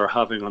measures are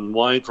having on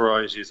wide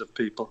varieties of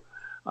people.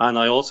 And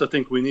I also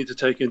think we need to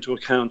take into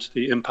account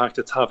the impact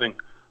it's having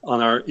on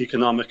our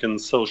economic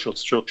and social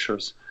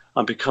structures.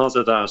 And because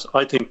of that,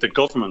 I think the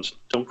government,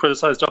 don't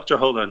criticise Dr.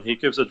 Holohan, he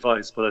gives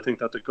advice, but I think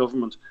that the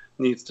government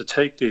needs to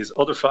take these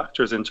other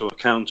factors into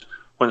account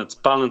when it's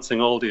balancing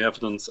all the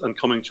evidence and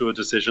coming to a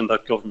decision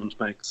that government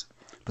makes.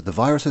 But the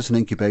virus has an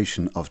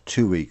incubation of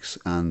 2 weeks,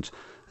 and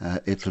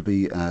it'll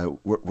be,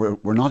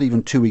 we're not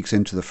even 2 weeks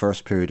into the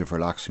first period of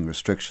relaxing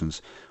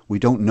restrictions. We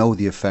don't know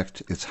the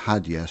effect it's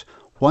had yet.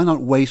 Why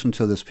not wait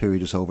until this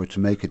period is over to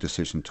make a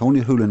decision?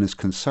 Tony Holohan is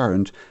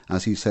concerned,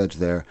 as he said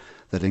there,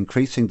 that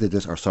reducing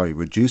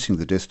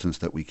the distance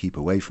that we keep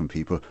away from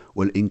people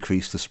will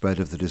increase the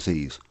spread of the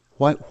disease.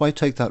 Why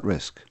take that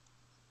risk?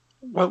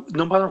 Well,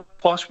 no matter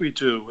what we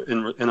do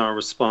in our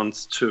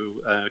response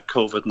to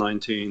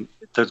COVID-19,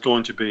 there's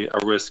going to be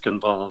a risk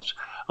involved,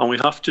 and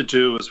what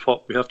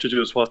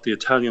the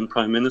Italian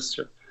Prime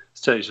Minister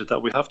stated,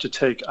 that we have to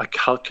take a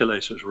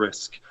calculated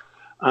risk.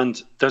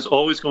 And there's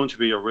always going to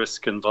be a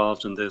risk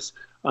involved in this.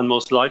 And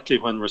most likely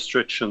when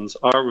restrictions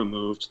are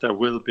removed, there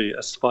will be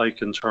a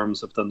spike in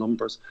terms of the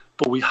numbers.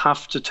 But we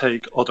have to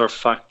take other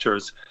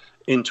factors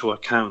into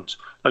account.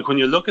 Like when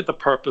you look at the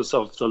purpose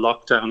of the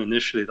lockdown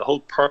initially, the whole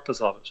purpose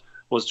of it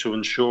was to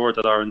ensure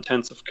that our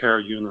intensive care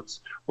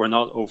units were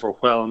not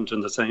overwhelmed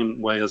in the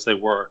same way as they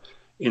were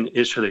in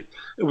Italy.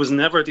 It was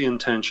never the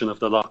intention of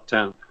the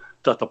lockdown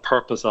that the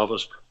purpose of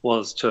it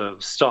was to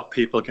stop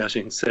people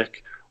getting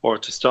sick or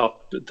to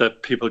stop the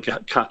people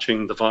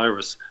catching the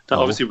virus. Now,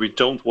 obviously, we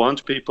don't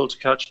want people to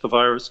catch the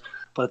virus,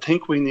 but I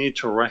think we need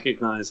to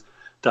recognise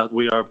that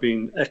we are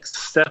being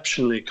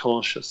exceptionally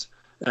cautious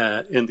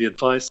in the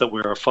advice that we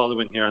are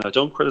following here. And I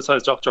don't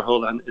criticise Dr.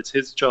 Holohan. It's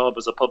his job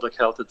as a public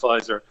health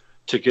advisor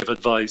to give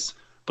advice,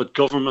 but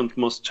government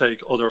must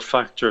take other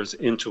factors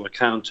into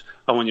account.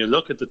 And when you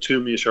look at the 2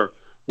 metre,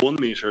 1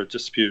 metre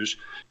dispute,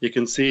 you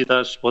can see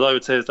that what I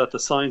would say is that the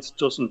science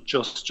doesn't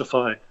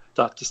justify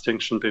that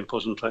distinction being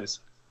put in place.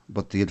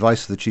 But the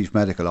advice of the Chief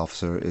Medical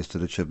Officer is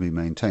that it should be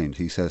maintained.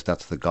 He says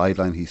that's the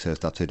guideline. He says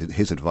that's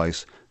his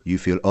advice. You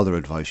feel other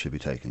advice should be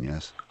taken,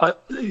 yes?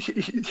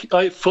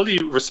 I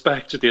fully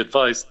respect the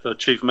advice the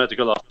Chief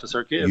Medical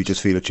Officer gives. You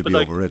just feel it should be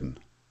overridden?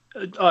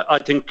 I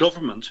think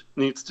government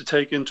needs to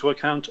take into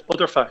account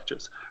other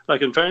factors.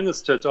 Like, in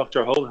fairness to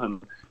Dr.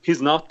 Holohan,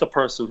 he's not the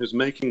person who's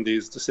making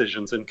these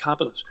decisions in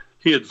Cabinet.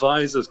 He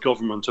advises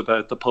government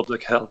about the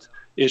public health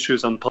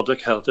issues and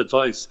public health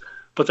advice.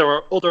 But there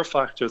are other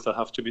factors that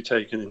have to be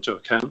taken into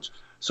account,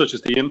 such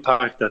as the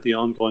impact that the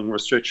ongoing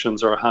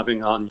restrictions are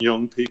having on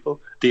young people,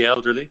 the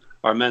elderly,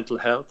 our mental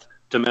health,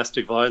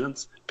 domestic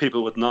violence,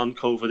 people with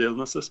non-COVID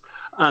illnesses,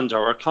 and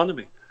our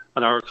economy.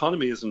 And our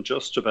economy isn't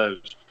just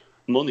about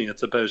money,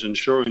 it's about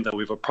ensuring that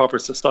we have a proper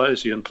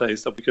society in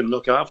place that we can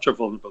look after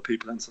vulnerable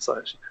people in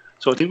society.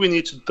 So I think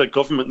the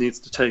government needs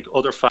to take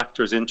other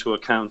factors into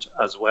account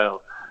as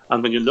well.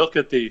 And when you look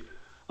at the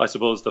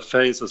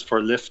phases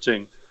for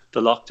lifting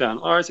the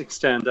lockdown, ours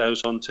extend out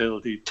until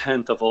the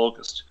 10th of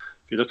August.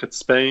 If you look at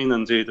Spain,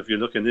 indeed, if you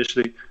look in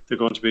Italy, they're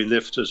going to be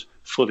lifted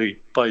fully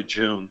by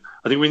June.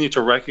 I think we need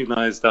to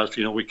recognise that,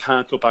 we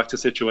can't go back to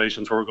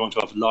situations where we're going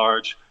to have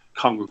large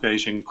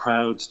congregating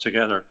crowds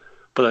together.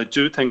 But I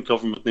do think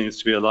government needs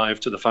to be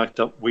alive to the fact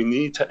that we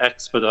need to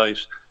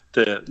expedite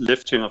the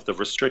lifting of the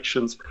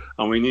restrictions,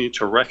 and we need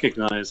to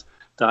recognise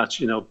that,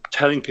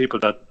 telling people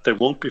that they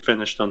won't be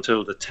finished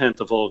until the 10th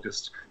of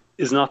August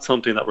is not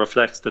something that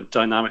reflects the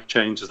dynamic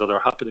changes that are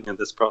happening in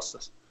this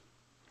process.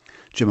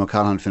 Jim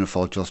O'Callaghan, Fianna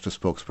Fáil Justice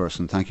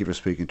spokesperson, thank you for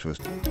speaking to us.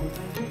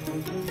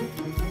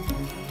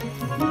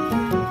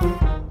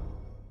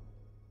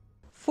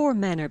 4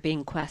 men are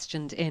being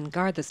questioned in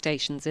Garda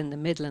stations in the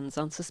Midlands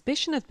on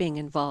suspicion of being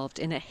involved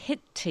in a hit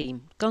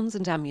team. Guns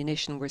and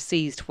ammunition were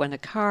seized when a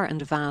car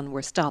and a van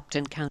were stopped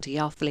in County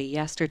Offaly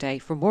yesterday.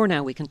 For more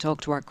now, we can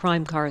talk to our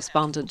crime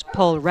correspondent,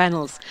 Paul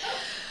Reynolds.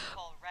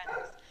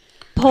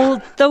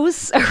 Paul,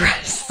 those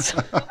arrests...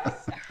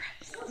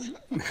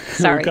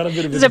 Sorry,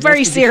 it's a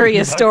very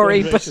serious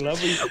story, but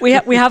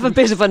we have a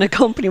bit of an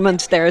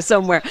accompaniment there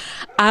somewhere.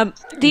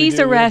 These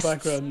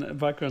arrests...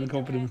 Background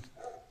accompaniment.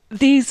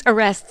 These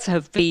arrests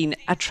have been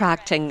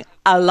attracting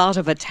a lot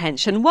of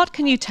attention. What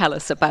can you tell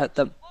us about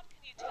them?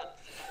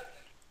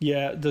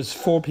 Yeah, there's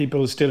 4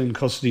 people still in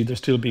custody. They're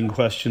still being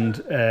questioned.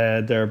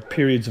 Their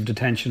periods of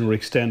detention were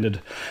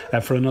extended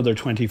for another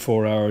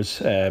 24 hours.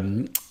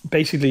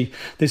 Basically,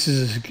 this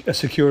is a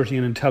security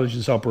and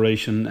intelligence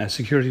operation.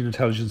 Security and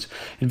intelligence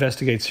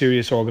investigates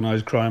serious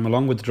organised crime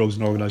along with the Drugs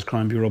and Organised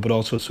Crime Bureau, but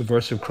also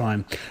subversive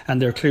crime.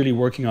 And they're clearly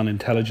working on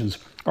intelligence.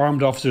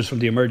 Armed officers from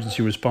the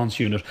Emergency Response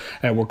Unit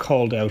were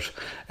called out,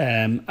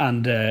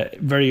 and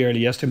very early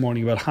yesterday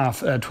morning, about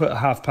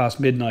half past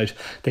midnight,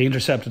 they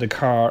intercepted a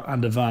car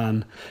and a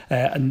van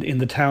in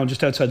the town,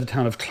 just outside the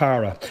town of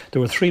Clara.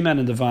 There were 3 men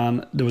in the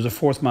van. There was a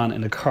 4th man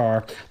in a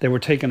car. They were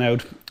taken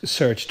out,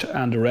 searched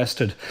and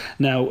arrested.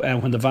 Now,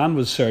 when the van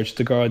was searched,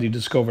 the Gardaí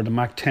discovered a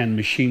MAC-10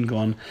 machine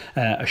gun,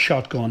 a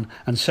shotgun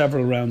and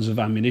several rounds of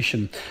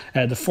ammunition.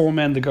 The 4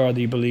 men, the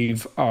Gardaí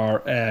believe,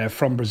 are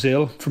from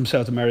Brazil, from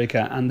South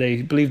America, and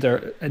they believe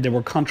they were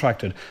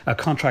a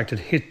contracted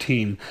hit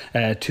team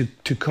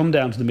to come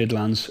down to the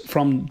Midlands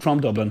from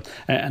Dublin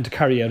and to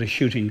carry out a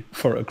shooting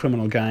for a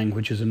criminal gang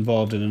which is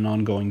involved in an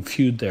ongoing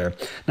feud there.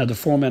 Now, the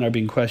 4 men are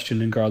being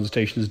questioned in Garda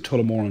stations in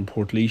Tullamore and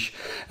Portlaoise.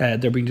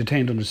 They're being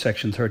detained under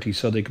Section 30,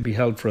 so they could be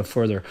held for a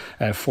further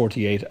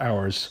 48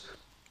 hours.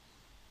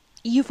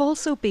 You've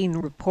also been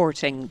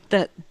reporting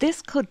that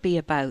this could be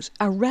about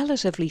a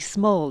relatively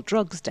small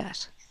drugs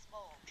debt.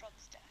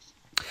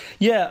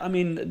 Yeah, I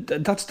mean,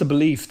 that's the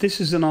belief.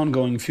 This is an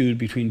ongoing feud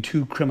between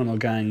 2 criminal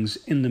gangs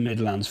in the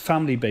Midlands,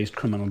 family-based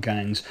criminal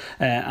gangs,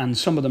 and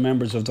some of the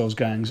members of those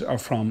gangs are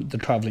from the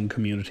travelling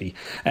community.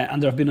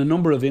 And there have been a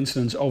number of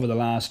incidents over the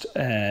last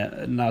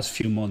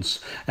few months,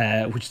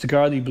 which the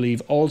Gardaí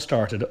believe all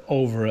started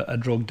over a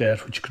drug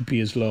debt, which could be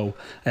as low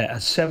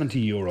as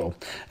 €70.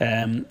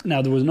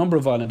 Now, there was a number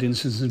of violent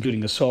incidents,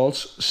 including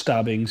assaults,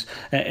 stabbings.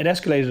 It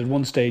escalated at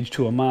one stage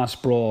to a mass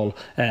brawl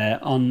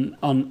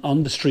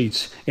on the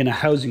streets in a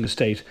housing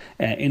estate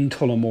in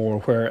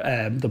Tullamore,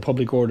 where the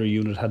public order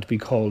unit had to be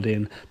called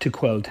in to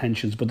quell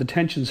tensions. But the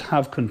tensions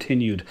have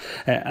continued,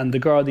 and the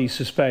Gardaí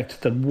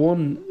suspect that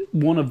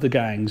one of the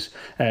gangs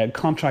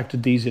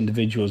contracted these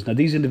individuals. Now,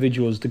 these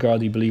individuals, the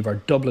Gardaí believe, are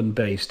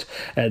Dublin-based.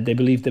 They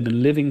believe they've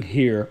been living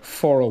here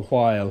for a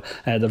while,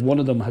 that one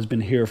of them has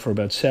been here for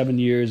about 7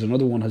 years,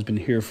 another one has been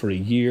here for a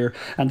year,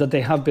 and that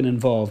they have been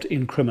involved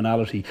in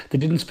criminality. They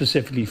didn't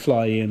specifically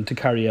fly in to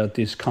carry out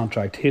this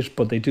contract hit,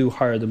 but they do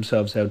hire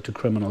themselves out to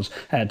criminals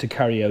to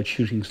carry out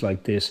shootings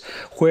like this.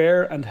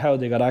 Where and how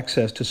they got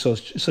access to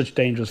such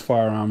dangerous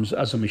firearms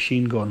as a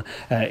machine gun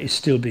is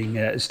still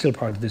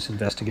part of this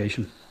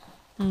investigation.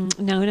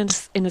 Now,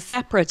 in a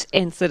separate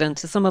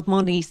incident, a sum of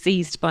money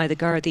seized by the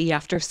Gardaí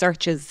after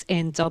searches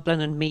in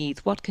Dublin and Meath.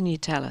 What can you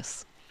tell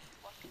us?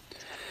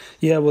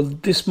 Yeah, well,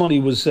 this money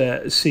was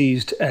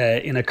seized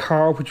in a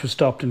car which was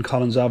stopped in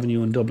Collins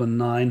Avenue in Dublin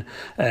 9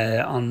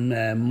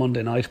 on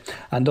Monday night,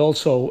 and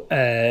also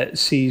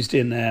seized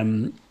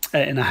in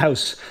in a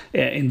house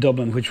in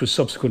Dublin, which was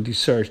subsequently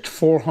searched.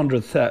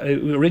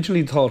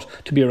 Originally thought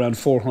to be around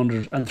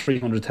 400 and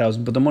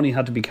 300,000, but the money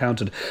had to be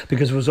counted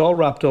because it was all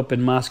wrapped up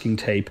in masking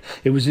tape.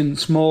 It was in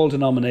small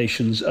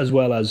denominations as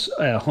well as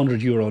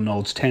 €100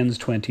 notes, 10s,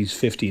 20s,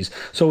 50s.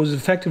 So it was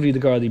effectively, the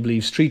Gardaí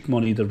believe, street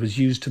money that was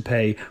used to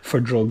pay for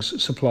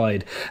drugs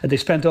supplied. They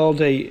spent all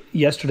day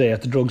yesterday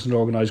at the Drugs and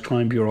Organised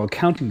Crime Bureau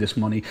counting this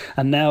money,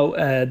 and now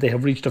they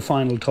have reached a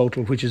final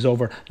total which is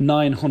over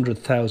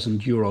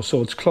 €900,000.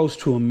 So it's close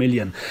to $1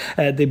 million.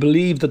 They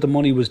believe that the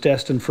money was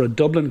destined for a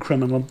Dublin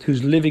criminal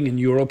who's living in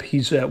Europe.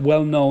 He's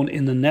well known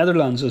in the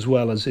Netherlands as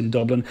well as in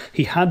Dublin.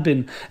 He had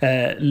been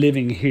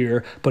living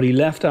here, but he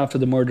left after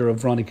the murder of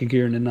Veronica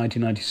Guerin in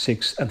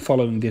 1996 and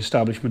following the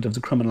establishment of the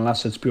Criminal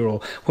Assets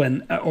Bureau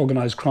when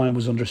organised crime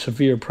was under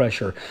severe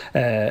pressure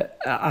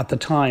at the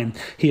time.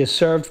 He has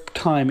served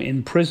time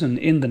in prison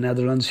in the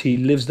Netherlands. He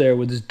lives there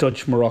with his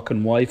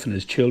Dutch-Moroccan wife and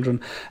his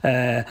children,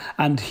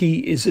 and he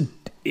is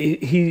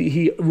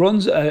he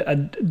runs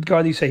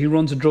Gardaí say he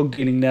runs a drug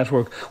dealing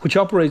network which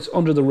operates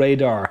under the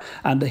radar,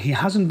 and he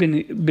hasn't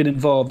been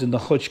involved in the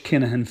Hutch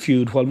Kinahan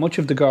feud, while much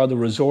of the Garda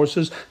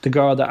resources, the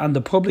Garda and the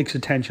public's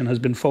attention has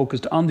been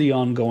focused on the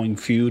ongoing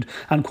feud,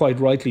 and quite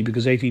rightly,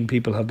 because 18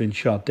 people have been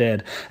shot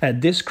dead.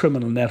 This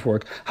criminal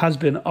network has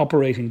been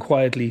operating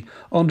quietly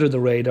under the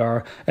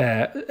radar,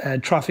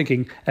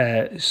 trafficking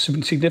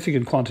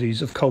significant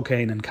quantities of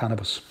cocaine and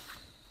cannabis.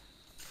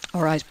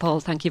 All right,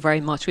 Paul, thank you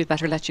very much. We'd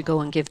better let you go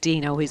and give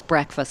Dino his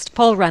breakfast.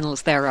 Paul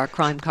Reynolds there, our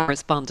crime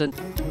correspondent.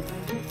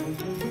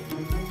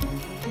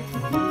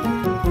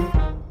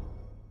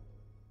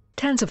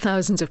 Tens of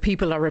thousands of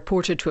people are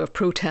reported to have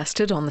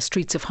protested on the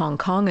streets of Hong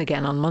Kong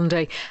again on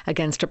Monday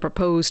against a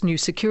proposed new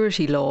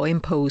security law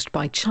imposed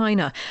by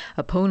China.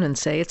 Opponents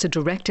say it's a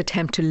direct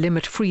attempt to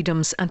limit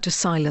freedoms and to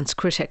silence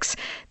critics.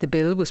 The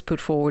bill was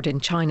put forward in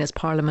China's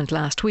parliament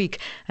last week,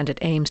 and it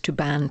aims to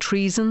ban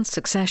treason,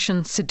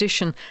 succession,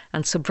 sedition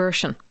and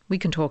subversion. We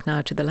can talk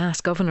now to the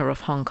last governor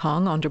of Hong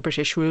Kong under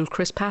British rule,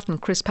 Chris Patten.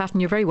 Chris Patten,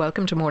 you're very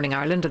welcome to Morning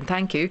Ireland, and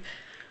thank you.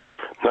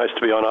 Nice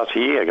to be on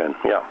RTE again,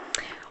 yeah.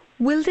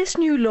 Will this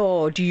new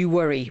law, do you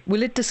worry,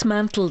 will it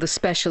dismantle the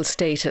special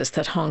status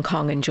that Hong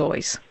Kong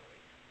enjoys?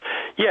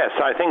 Yes,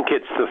 I think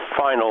it's the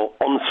final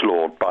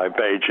onslaught by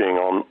Beijing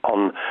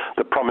on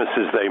the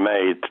promises they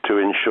made to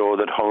ensure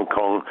that Hong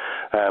Kong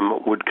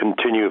would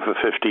continue for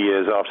 50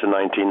 years after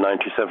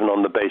 1997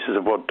 on the basis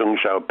of what Deng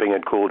Xiaoping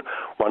had called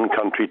one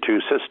country, two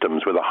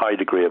systems, with a high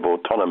degree of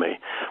autonomy,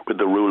 with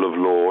the rule of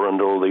law and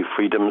all the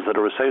freedoms that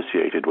are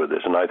associated with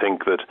it. And I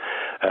think that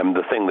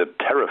the thing that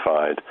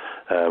terrified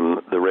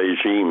the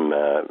regime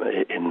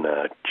in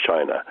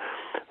China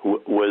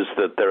was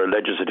that there are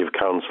legislative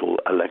council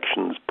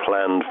elections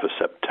planned for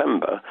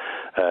September,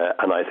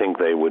 and I think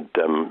they would,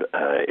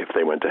 if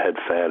they went ahead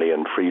fairly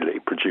and freely,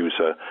 produce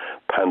a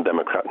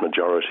pan-democrat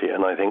majority,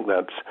 and I think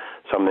that's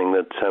something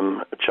that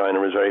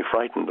China is very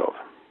frightened of.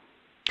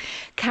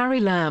 Carrie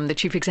Lam, the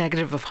chief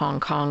executive of Hong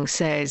Kong,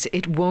 says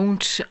it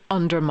won't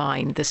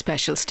undermine the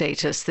special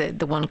status,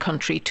 the one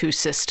country, two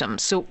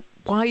systems. So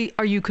why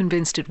are you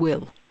convinced it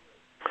will?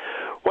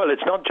 Well,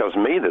 it's not just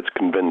me that's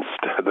convinced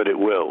that it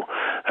will.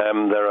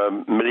 There are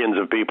millions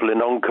of people in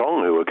Hong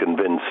Kong who are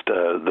convinced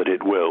that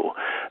it will.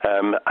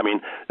 I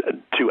mean,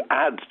 to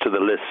add to the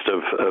list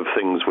of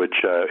things which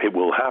it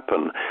will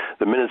happen,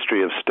 the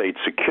Ministry of State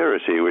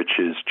Security, which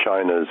is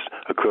China's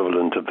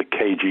equivalent of the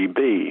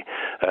KGB,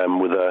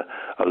 with a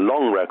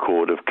long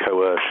record of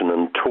coercion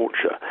and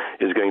torture,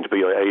 is going to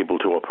be able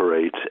to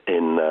operate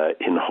in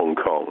Hong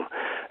Kong.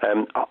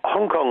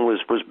 Hong Kong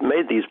was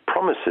made these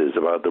promises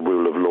about the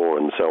rule of law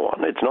and so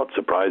on. It's not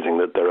surprising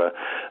that there are,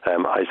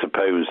 I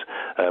suppose,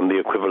 the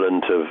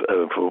equivalent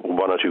of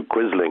one or two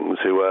grizzlings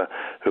who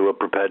are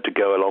prepared to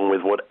go along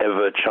with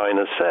whatever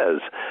China says.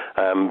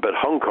 But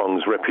Hong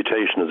Kong's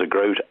reputation as a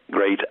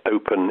great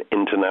open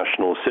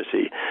international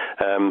city,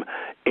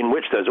 in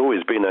which there's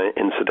always been,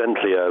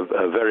 incidentally,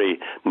 a very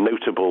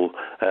notable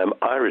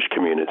Irish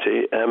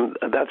community,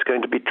 that's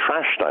going to be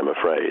trashed, I'm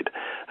afraid.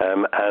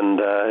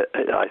 And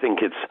I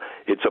think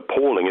it's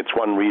appalling. It's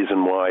one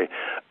reason why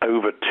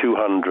over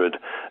 200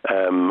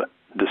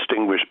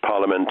 distinguished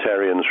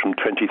parliamentarians from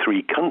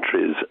 23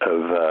 countries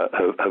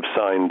have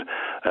signed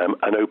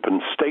an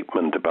open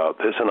statement about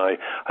this, and I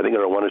think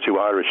there are one or two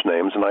Irish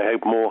names, and I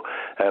hope more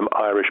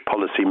Irish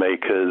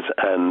policymakers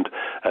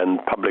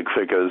and public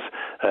figures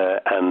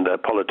and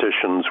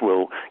politicians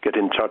will get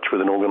in touch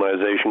with an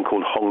organisation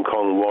called Hong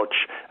Kong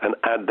Watch and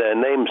add their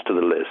names to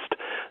the list.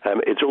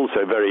 It's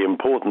also very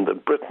important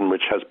that Britain,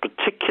 which has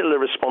particular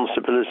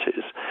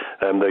responsibilities,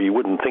 though you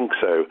wouldn't think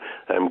so,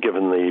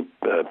 given the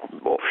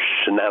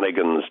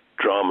shenanigans,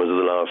 dramas of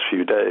the last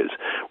few days,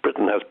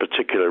 Britain has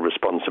particular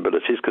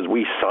responsibilities because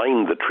we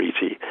signed the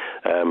treaty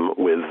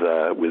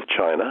with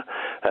China,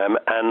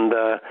 and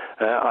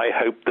I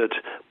hope that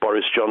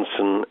Boris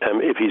Johnson,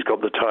 if he's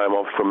got the time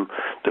off from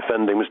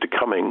defending Mr.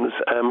 Cummings,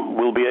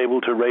 will be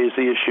able to raise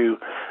the issue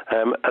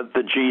at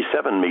the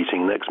G7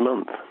 meeting next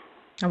month.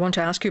 I want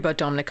to ask you about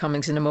Dominic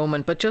Cummings in a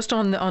moment, but just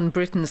on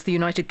Britain's, the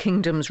United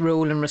Kingdom's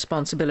role and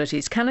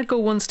responsibilities, can it go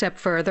one step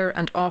further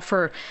and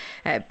offer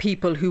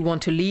people who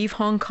want to leave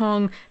Hong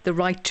Kong the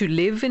right to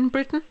live in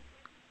Britain?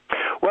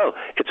 Well,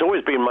 it's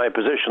always been my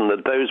position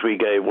that those we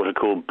gave what are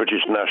called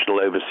British national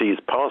overseas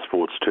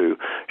passports to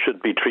should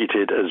be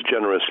treated as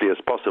generously as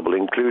possible,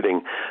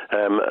 including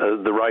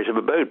the right of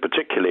abode,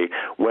 particularly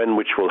when,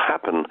 which will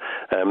happen,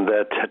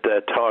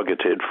 they're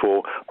targeted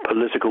for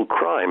political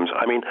crimes.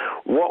 I mean,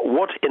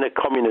 what in a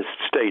communist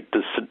state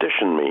does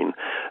sedition mean?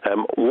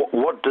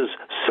 What does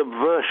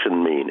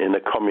subversion mean in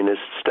a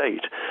communist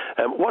state?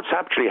 What's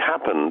actually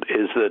happened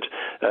is that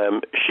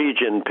Xi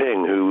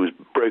Jinping, who's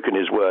broken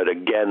his word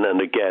again and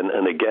again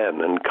and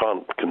again and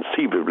can't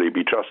conceivably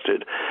be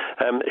trusted,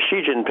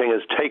 Xi Jinping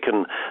has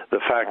taken the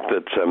fact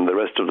that the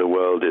rest of the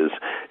world is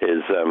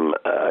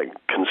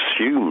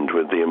consumed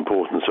with the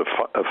importance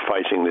of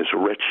fighting this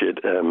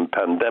wretched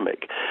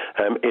pandemic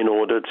in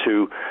order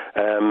to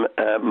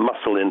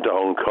muscle into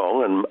Hong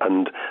Kong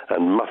and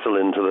muscle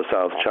into the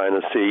South China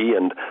Sea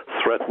and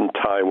threaten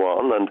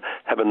Taiwan, and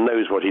heaven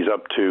knows what he's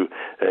up to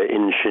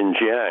in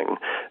Xinjiang.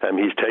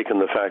 He's taken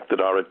the fact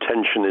that our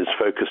attention is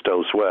focused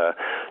elsewhere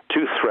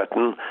to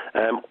threaten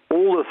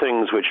all the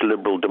things which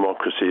liberal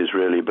democracies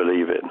really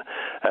believe in.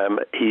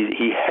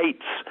 He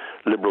hates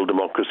liberal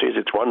democracies.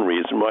 It's one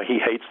reason why he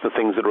hates the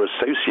things that are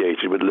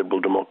associated with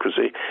liberal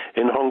democracy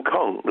in Hong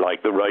Kong,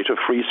 like the right of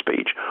free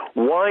speech.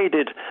 Why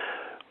did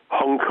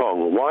Hong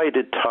Kong, why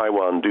did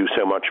Taiwan do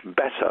so much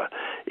better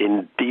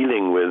in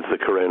dealing with the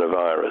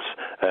coronavirus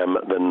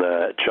than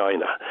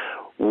China?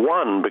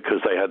 One,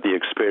 because they had the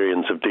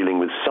experience of dealing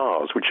with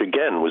SARS, which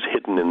again was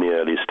hidden in the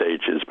early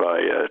stages by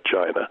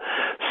China.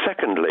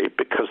 Secondly,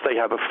 because they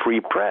have a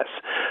free press,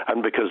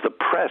 and because the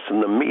press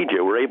and the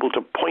media were able to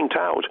point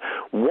out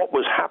what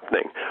was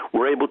happening,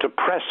 were able to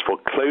press for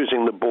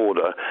closing the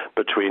border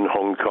between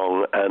Hong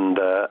Kong and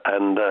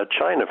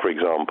China, for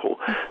example.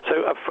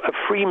 So a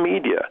free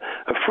media,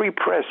 a free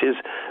press is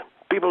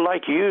people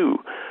like you,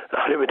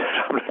 I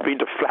don't mean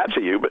to flatter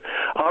you, but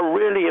are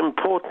really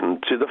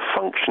important to the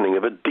functioning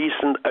of a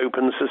decent,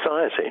 open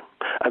society.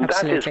 And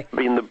Absolutely. That has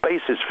been the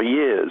basis for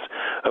years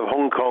of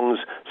Hong Kong's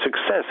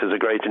success as a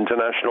great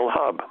international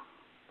hub.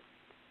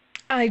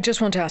 I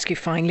just want to ask you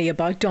finally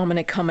about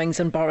Dominic Cummings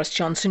and Boris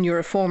Johnson. You're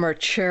a former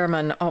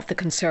chairman of the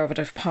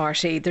Conservative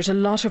Party. There's a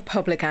lot of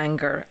public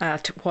anger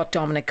at what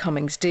Dominic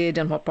Cummings did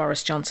and what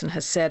Boris Johnson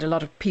has said. A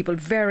lot of people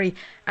very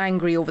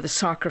angry over the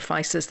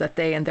sacrifices that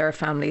they and their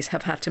families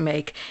have had to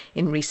make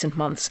in recent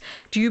months.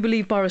 Do you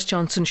believe Boris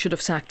Johnson should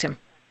have sacked him?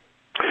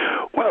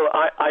 Well,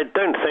 I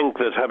don't think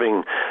that,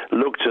 having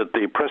looked at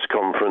the press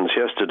conference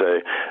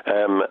yesterday,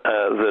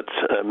 that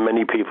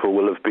many people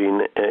will have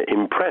been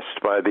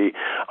impressed by the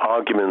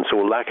arguments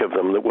or lack of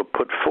them that were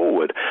put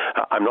forward.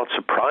 I'm not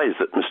surprised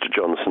that Mr.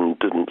 Johnson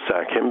didn't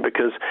sack him,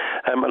 because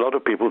a lot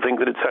of people think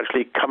that it's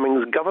actually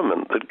Cummings'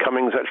 government, that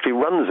Cummings actually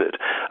runs it.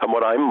 And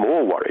what I'm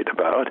more worried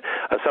about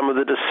are some of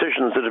the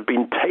decisions that have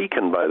been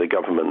taken by the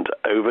government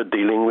over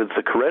dealing with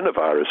the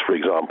coronavirus, for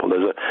example.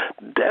 There's a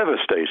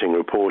devastating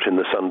report in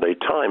the Sunday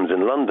Times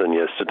in London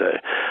yesterday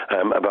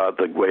about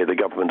the way the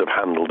government have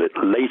handled it,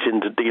 late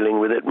into dealing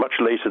with it, much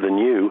later than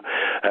you,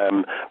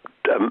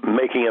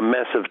 making a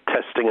mess of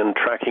testing and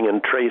tracking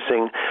and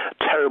tracing,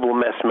 terrible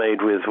mess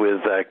made with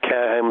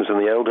care homes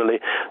and the elderly.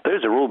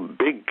 Those are all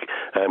big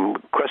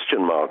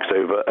question marks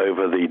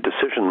over the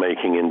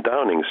decision-making in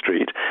Downing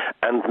Street.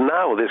 And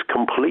now this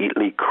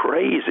completely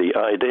crazy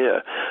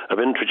idea of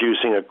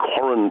introducing a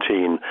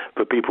quarantine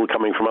for people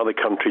coming from other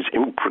countries,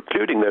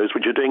 including those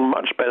which are doing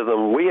much better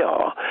than we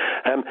are.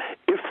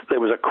 If there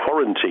was a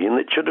quarantine,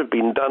 it should have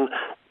been done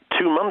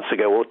 2 months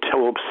ago or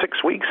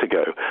 6 weeks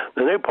ago.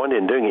 There's no point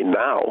in doing it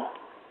now.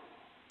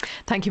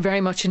 Thank you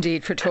very much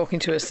indeed for talking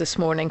to us this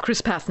morning.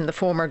 Chris Patten, the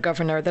former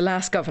governor, the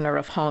last governor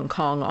of Hong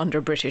Kong under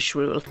British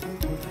rule.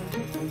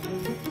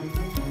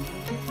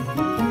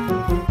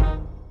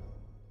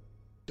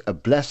 A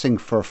blessing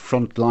for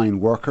frontline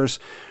workers.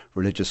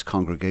 Religious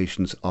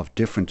congregations of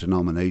different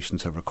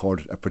denominations have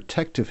recorded a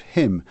protective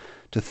hymn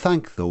to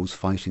thank those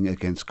fighting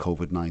against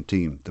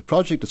COVID-19. The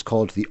project is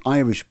called the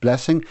Irish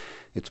Blessing.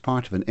 It's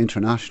part of an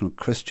international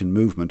Christian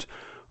movement.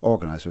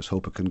 Organisers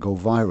hope it can go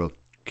viral.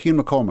 Cian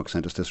McCormack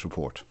sent us this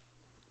report.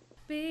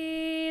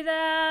 Be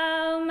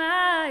thou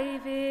my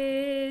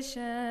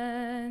vision.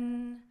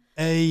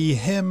 A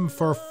hymn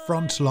for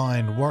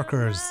frontline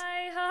workers.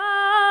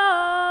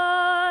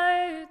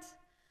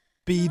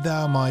 Be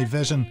Thou My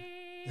Vision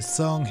is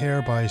sung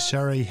here by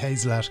Sherry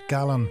Hazlett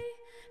Gallen.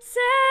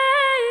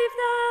 Save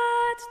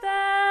that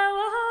thou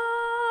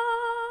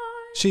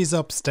art. She's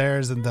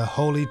upstairs in the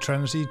Holy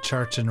Trinity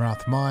Church in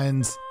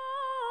Rathmines.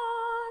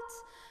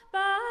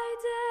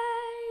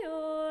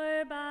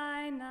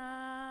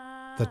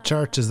 The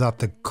church is at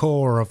the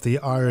core of the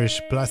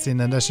Irish Blessing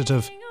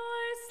Initiative.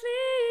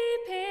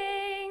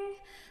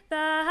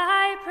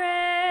 Thy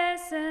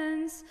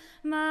presence,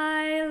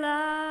 my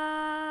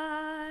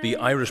life. The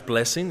Irish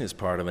Blessing is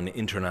part of an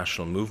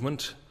international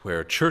movement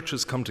where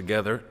churches come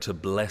together to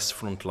bless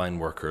frontline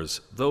workers,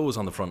 those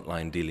on the front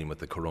line dealing with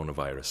the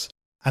coronavirus.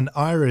 An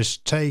Irish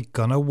take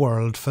on a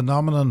world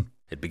phenomenon.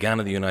 It began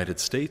in the United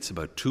States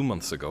about 2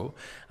 months ago,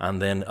 and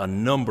then a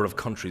number of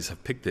countries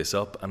have picked this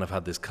up and have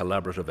had this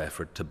collaborative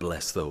effort to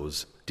bless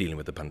those dealing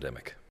with the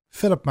pandemic.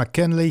 Philip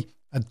McKinley,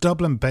 a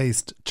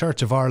Dublin-based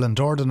Church of Ireland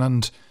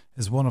ordinand,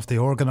 is one of the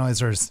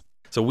organisers.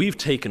 So we've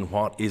taken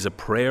what is a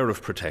prayer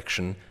of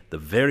protection, the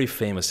very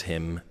famous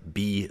hymn,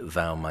 Be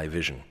Thou My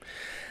Vision.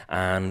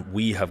 And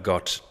we have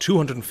got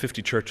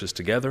 250 churches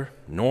together,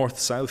 north,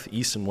 south,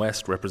 east and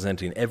west,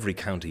 representing every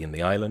county in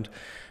the island.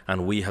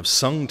 And we have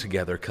sung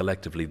together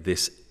collectively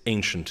this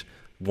ancient,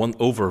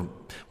 over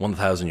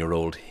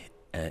 1,000-year-old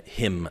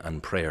hymn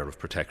and prayer of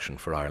protection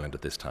for Ireland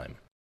at this time.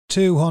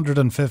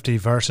 250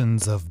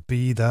 versions of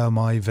Be Thou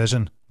My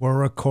Vision were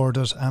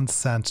recorded and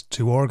sent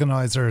to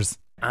organisers.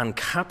 And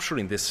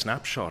capturing this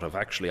snapshot of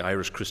actually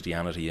Irish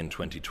Christianity in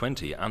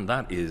 2020, and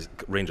that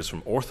ranges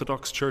from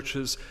Orthodox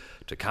churches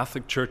to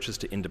Catholic churches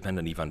to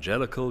independent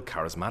evangelical,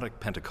 charismatic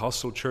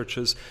Pentecostal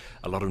churches,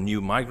 a lot of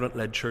new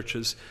migrant-led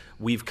churches.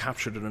 We've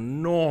captured an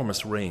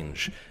enormous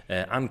range,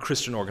 and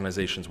Christian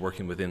organisations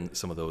working within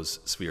some of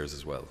those spheres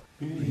as well.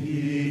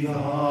 Be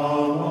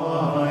thou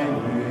my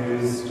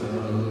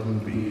wisdom,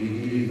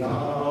 be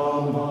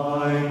thou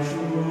my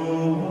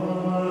true word.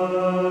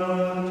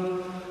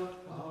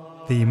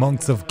 The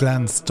monks of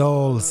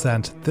Glenstall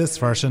sent this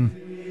version.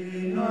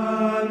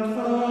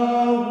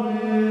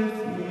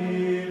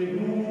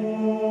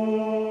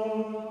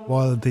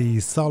 While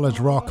the Solid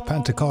Rock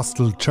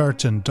Pentecostal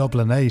Church in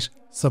Dublin 8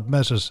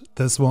 submitted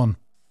this one.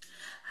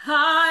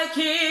 High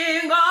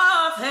King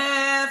of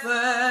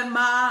Heaven,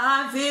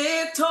 my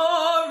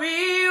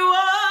victory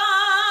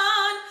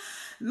won,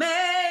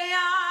 may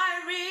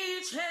I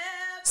reach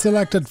heaven.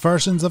 Selected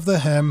versions of the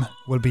hymn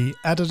will be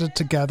edited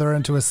together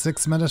into a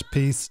 6-minute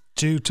piece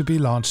due to be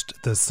launched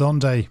this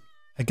Sunday.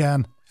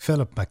 Again,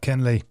 Philip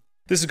McKinley.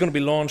 This is going to be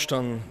launched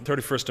on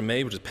 31st of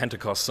May, which is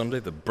Pentecost Sunday,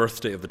 the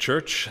birthday of the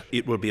church.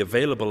 It will be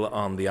available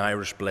on the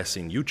Irish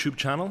Blessing YouTube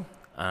channel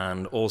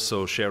and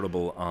also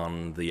shareable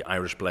on the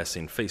Irish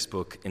Blessing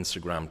Facebook,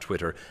 Instagram,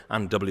 Twitter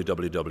and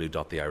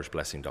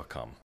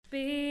www.theirishblessing.com.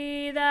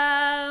 Be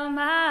thou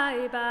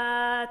my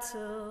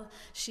battle,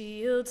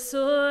 shield,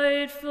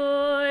 sword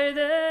for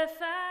the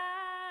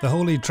fight. The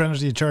Holy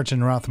Trinity Church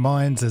in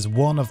Rathmines is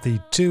one of the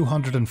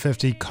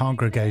 250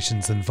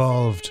 congregations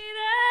involved.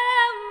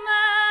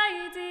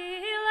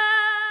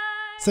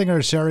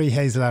 Singer Sherry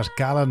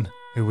Hazelat-Gallen,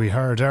 who we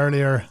heard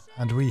earlier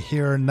and we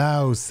hear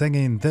now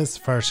singing this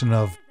version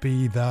of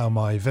Be Thou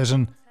My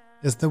Vision,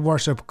 is the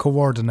worship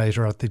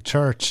coordinator at the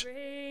church.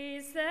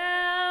 Praise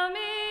thou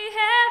me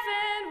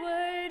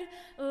heavenward,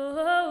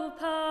 O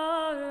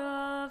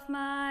power of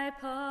my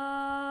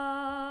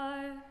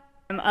power.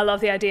 I love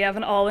the idea of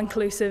an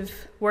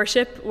all-inclusive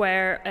worship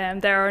where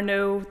there are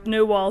no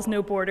walls,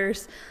 no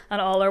borders,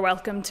 and all are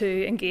welcome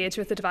to engage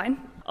with the divine.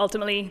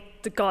 Ultimately,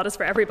 the God is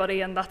for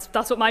everybody, and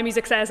that's what my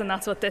music says, and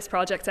that's what this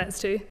project says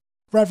too.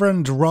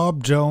 Reverend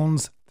Rob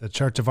Jones, the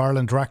Church of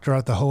Ireland rector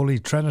at the Holy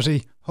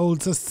Trinity,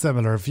 holds a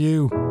similar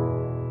view.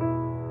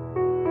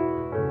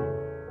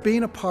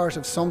 Being a part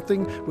of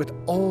something with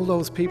all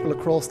those people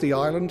across the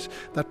island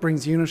that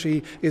brings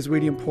unity is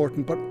really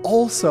important, but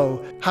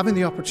also having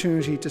the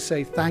opportunity to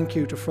say thank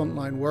you to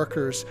frontline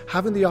workers,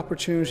 having the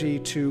opportunity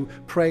to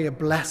pray a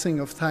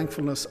blessing of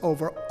thankfulness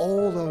over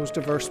all those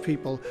diverse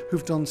people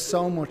who've done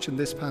so much in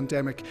this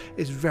pandemic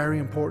is very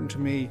important to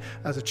me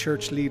as a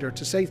church leader,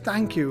 to say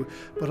thank you,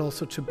 but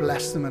also to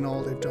bless them in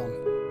all they've done.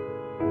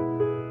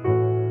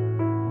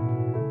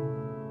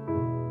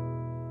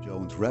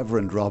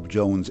 Reverend Rob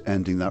Jones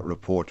ending that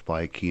report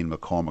by Cian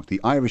McCormack. The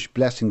Irish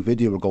Blessing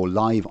video will go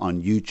live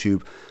on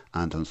YouTube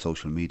and on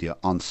social media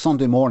on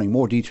Sunday morning.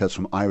 More details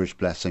from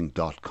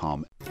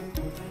irishblessing.com.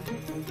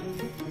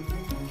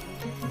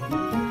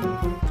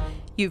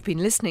 You've been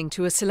listening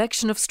to a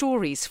selection of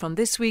stories from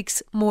this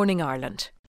week's Morning Ireland.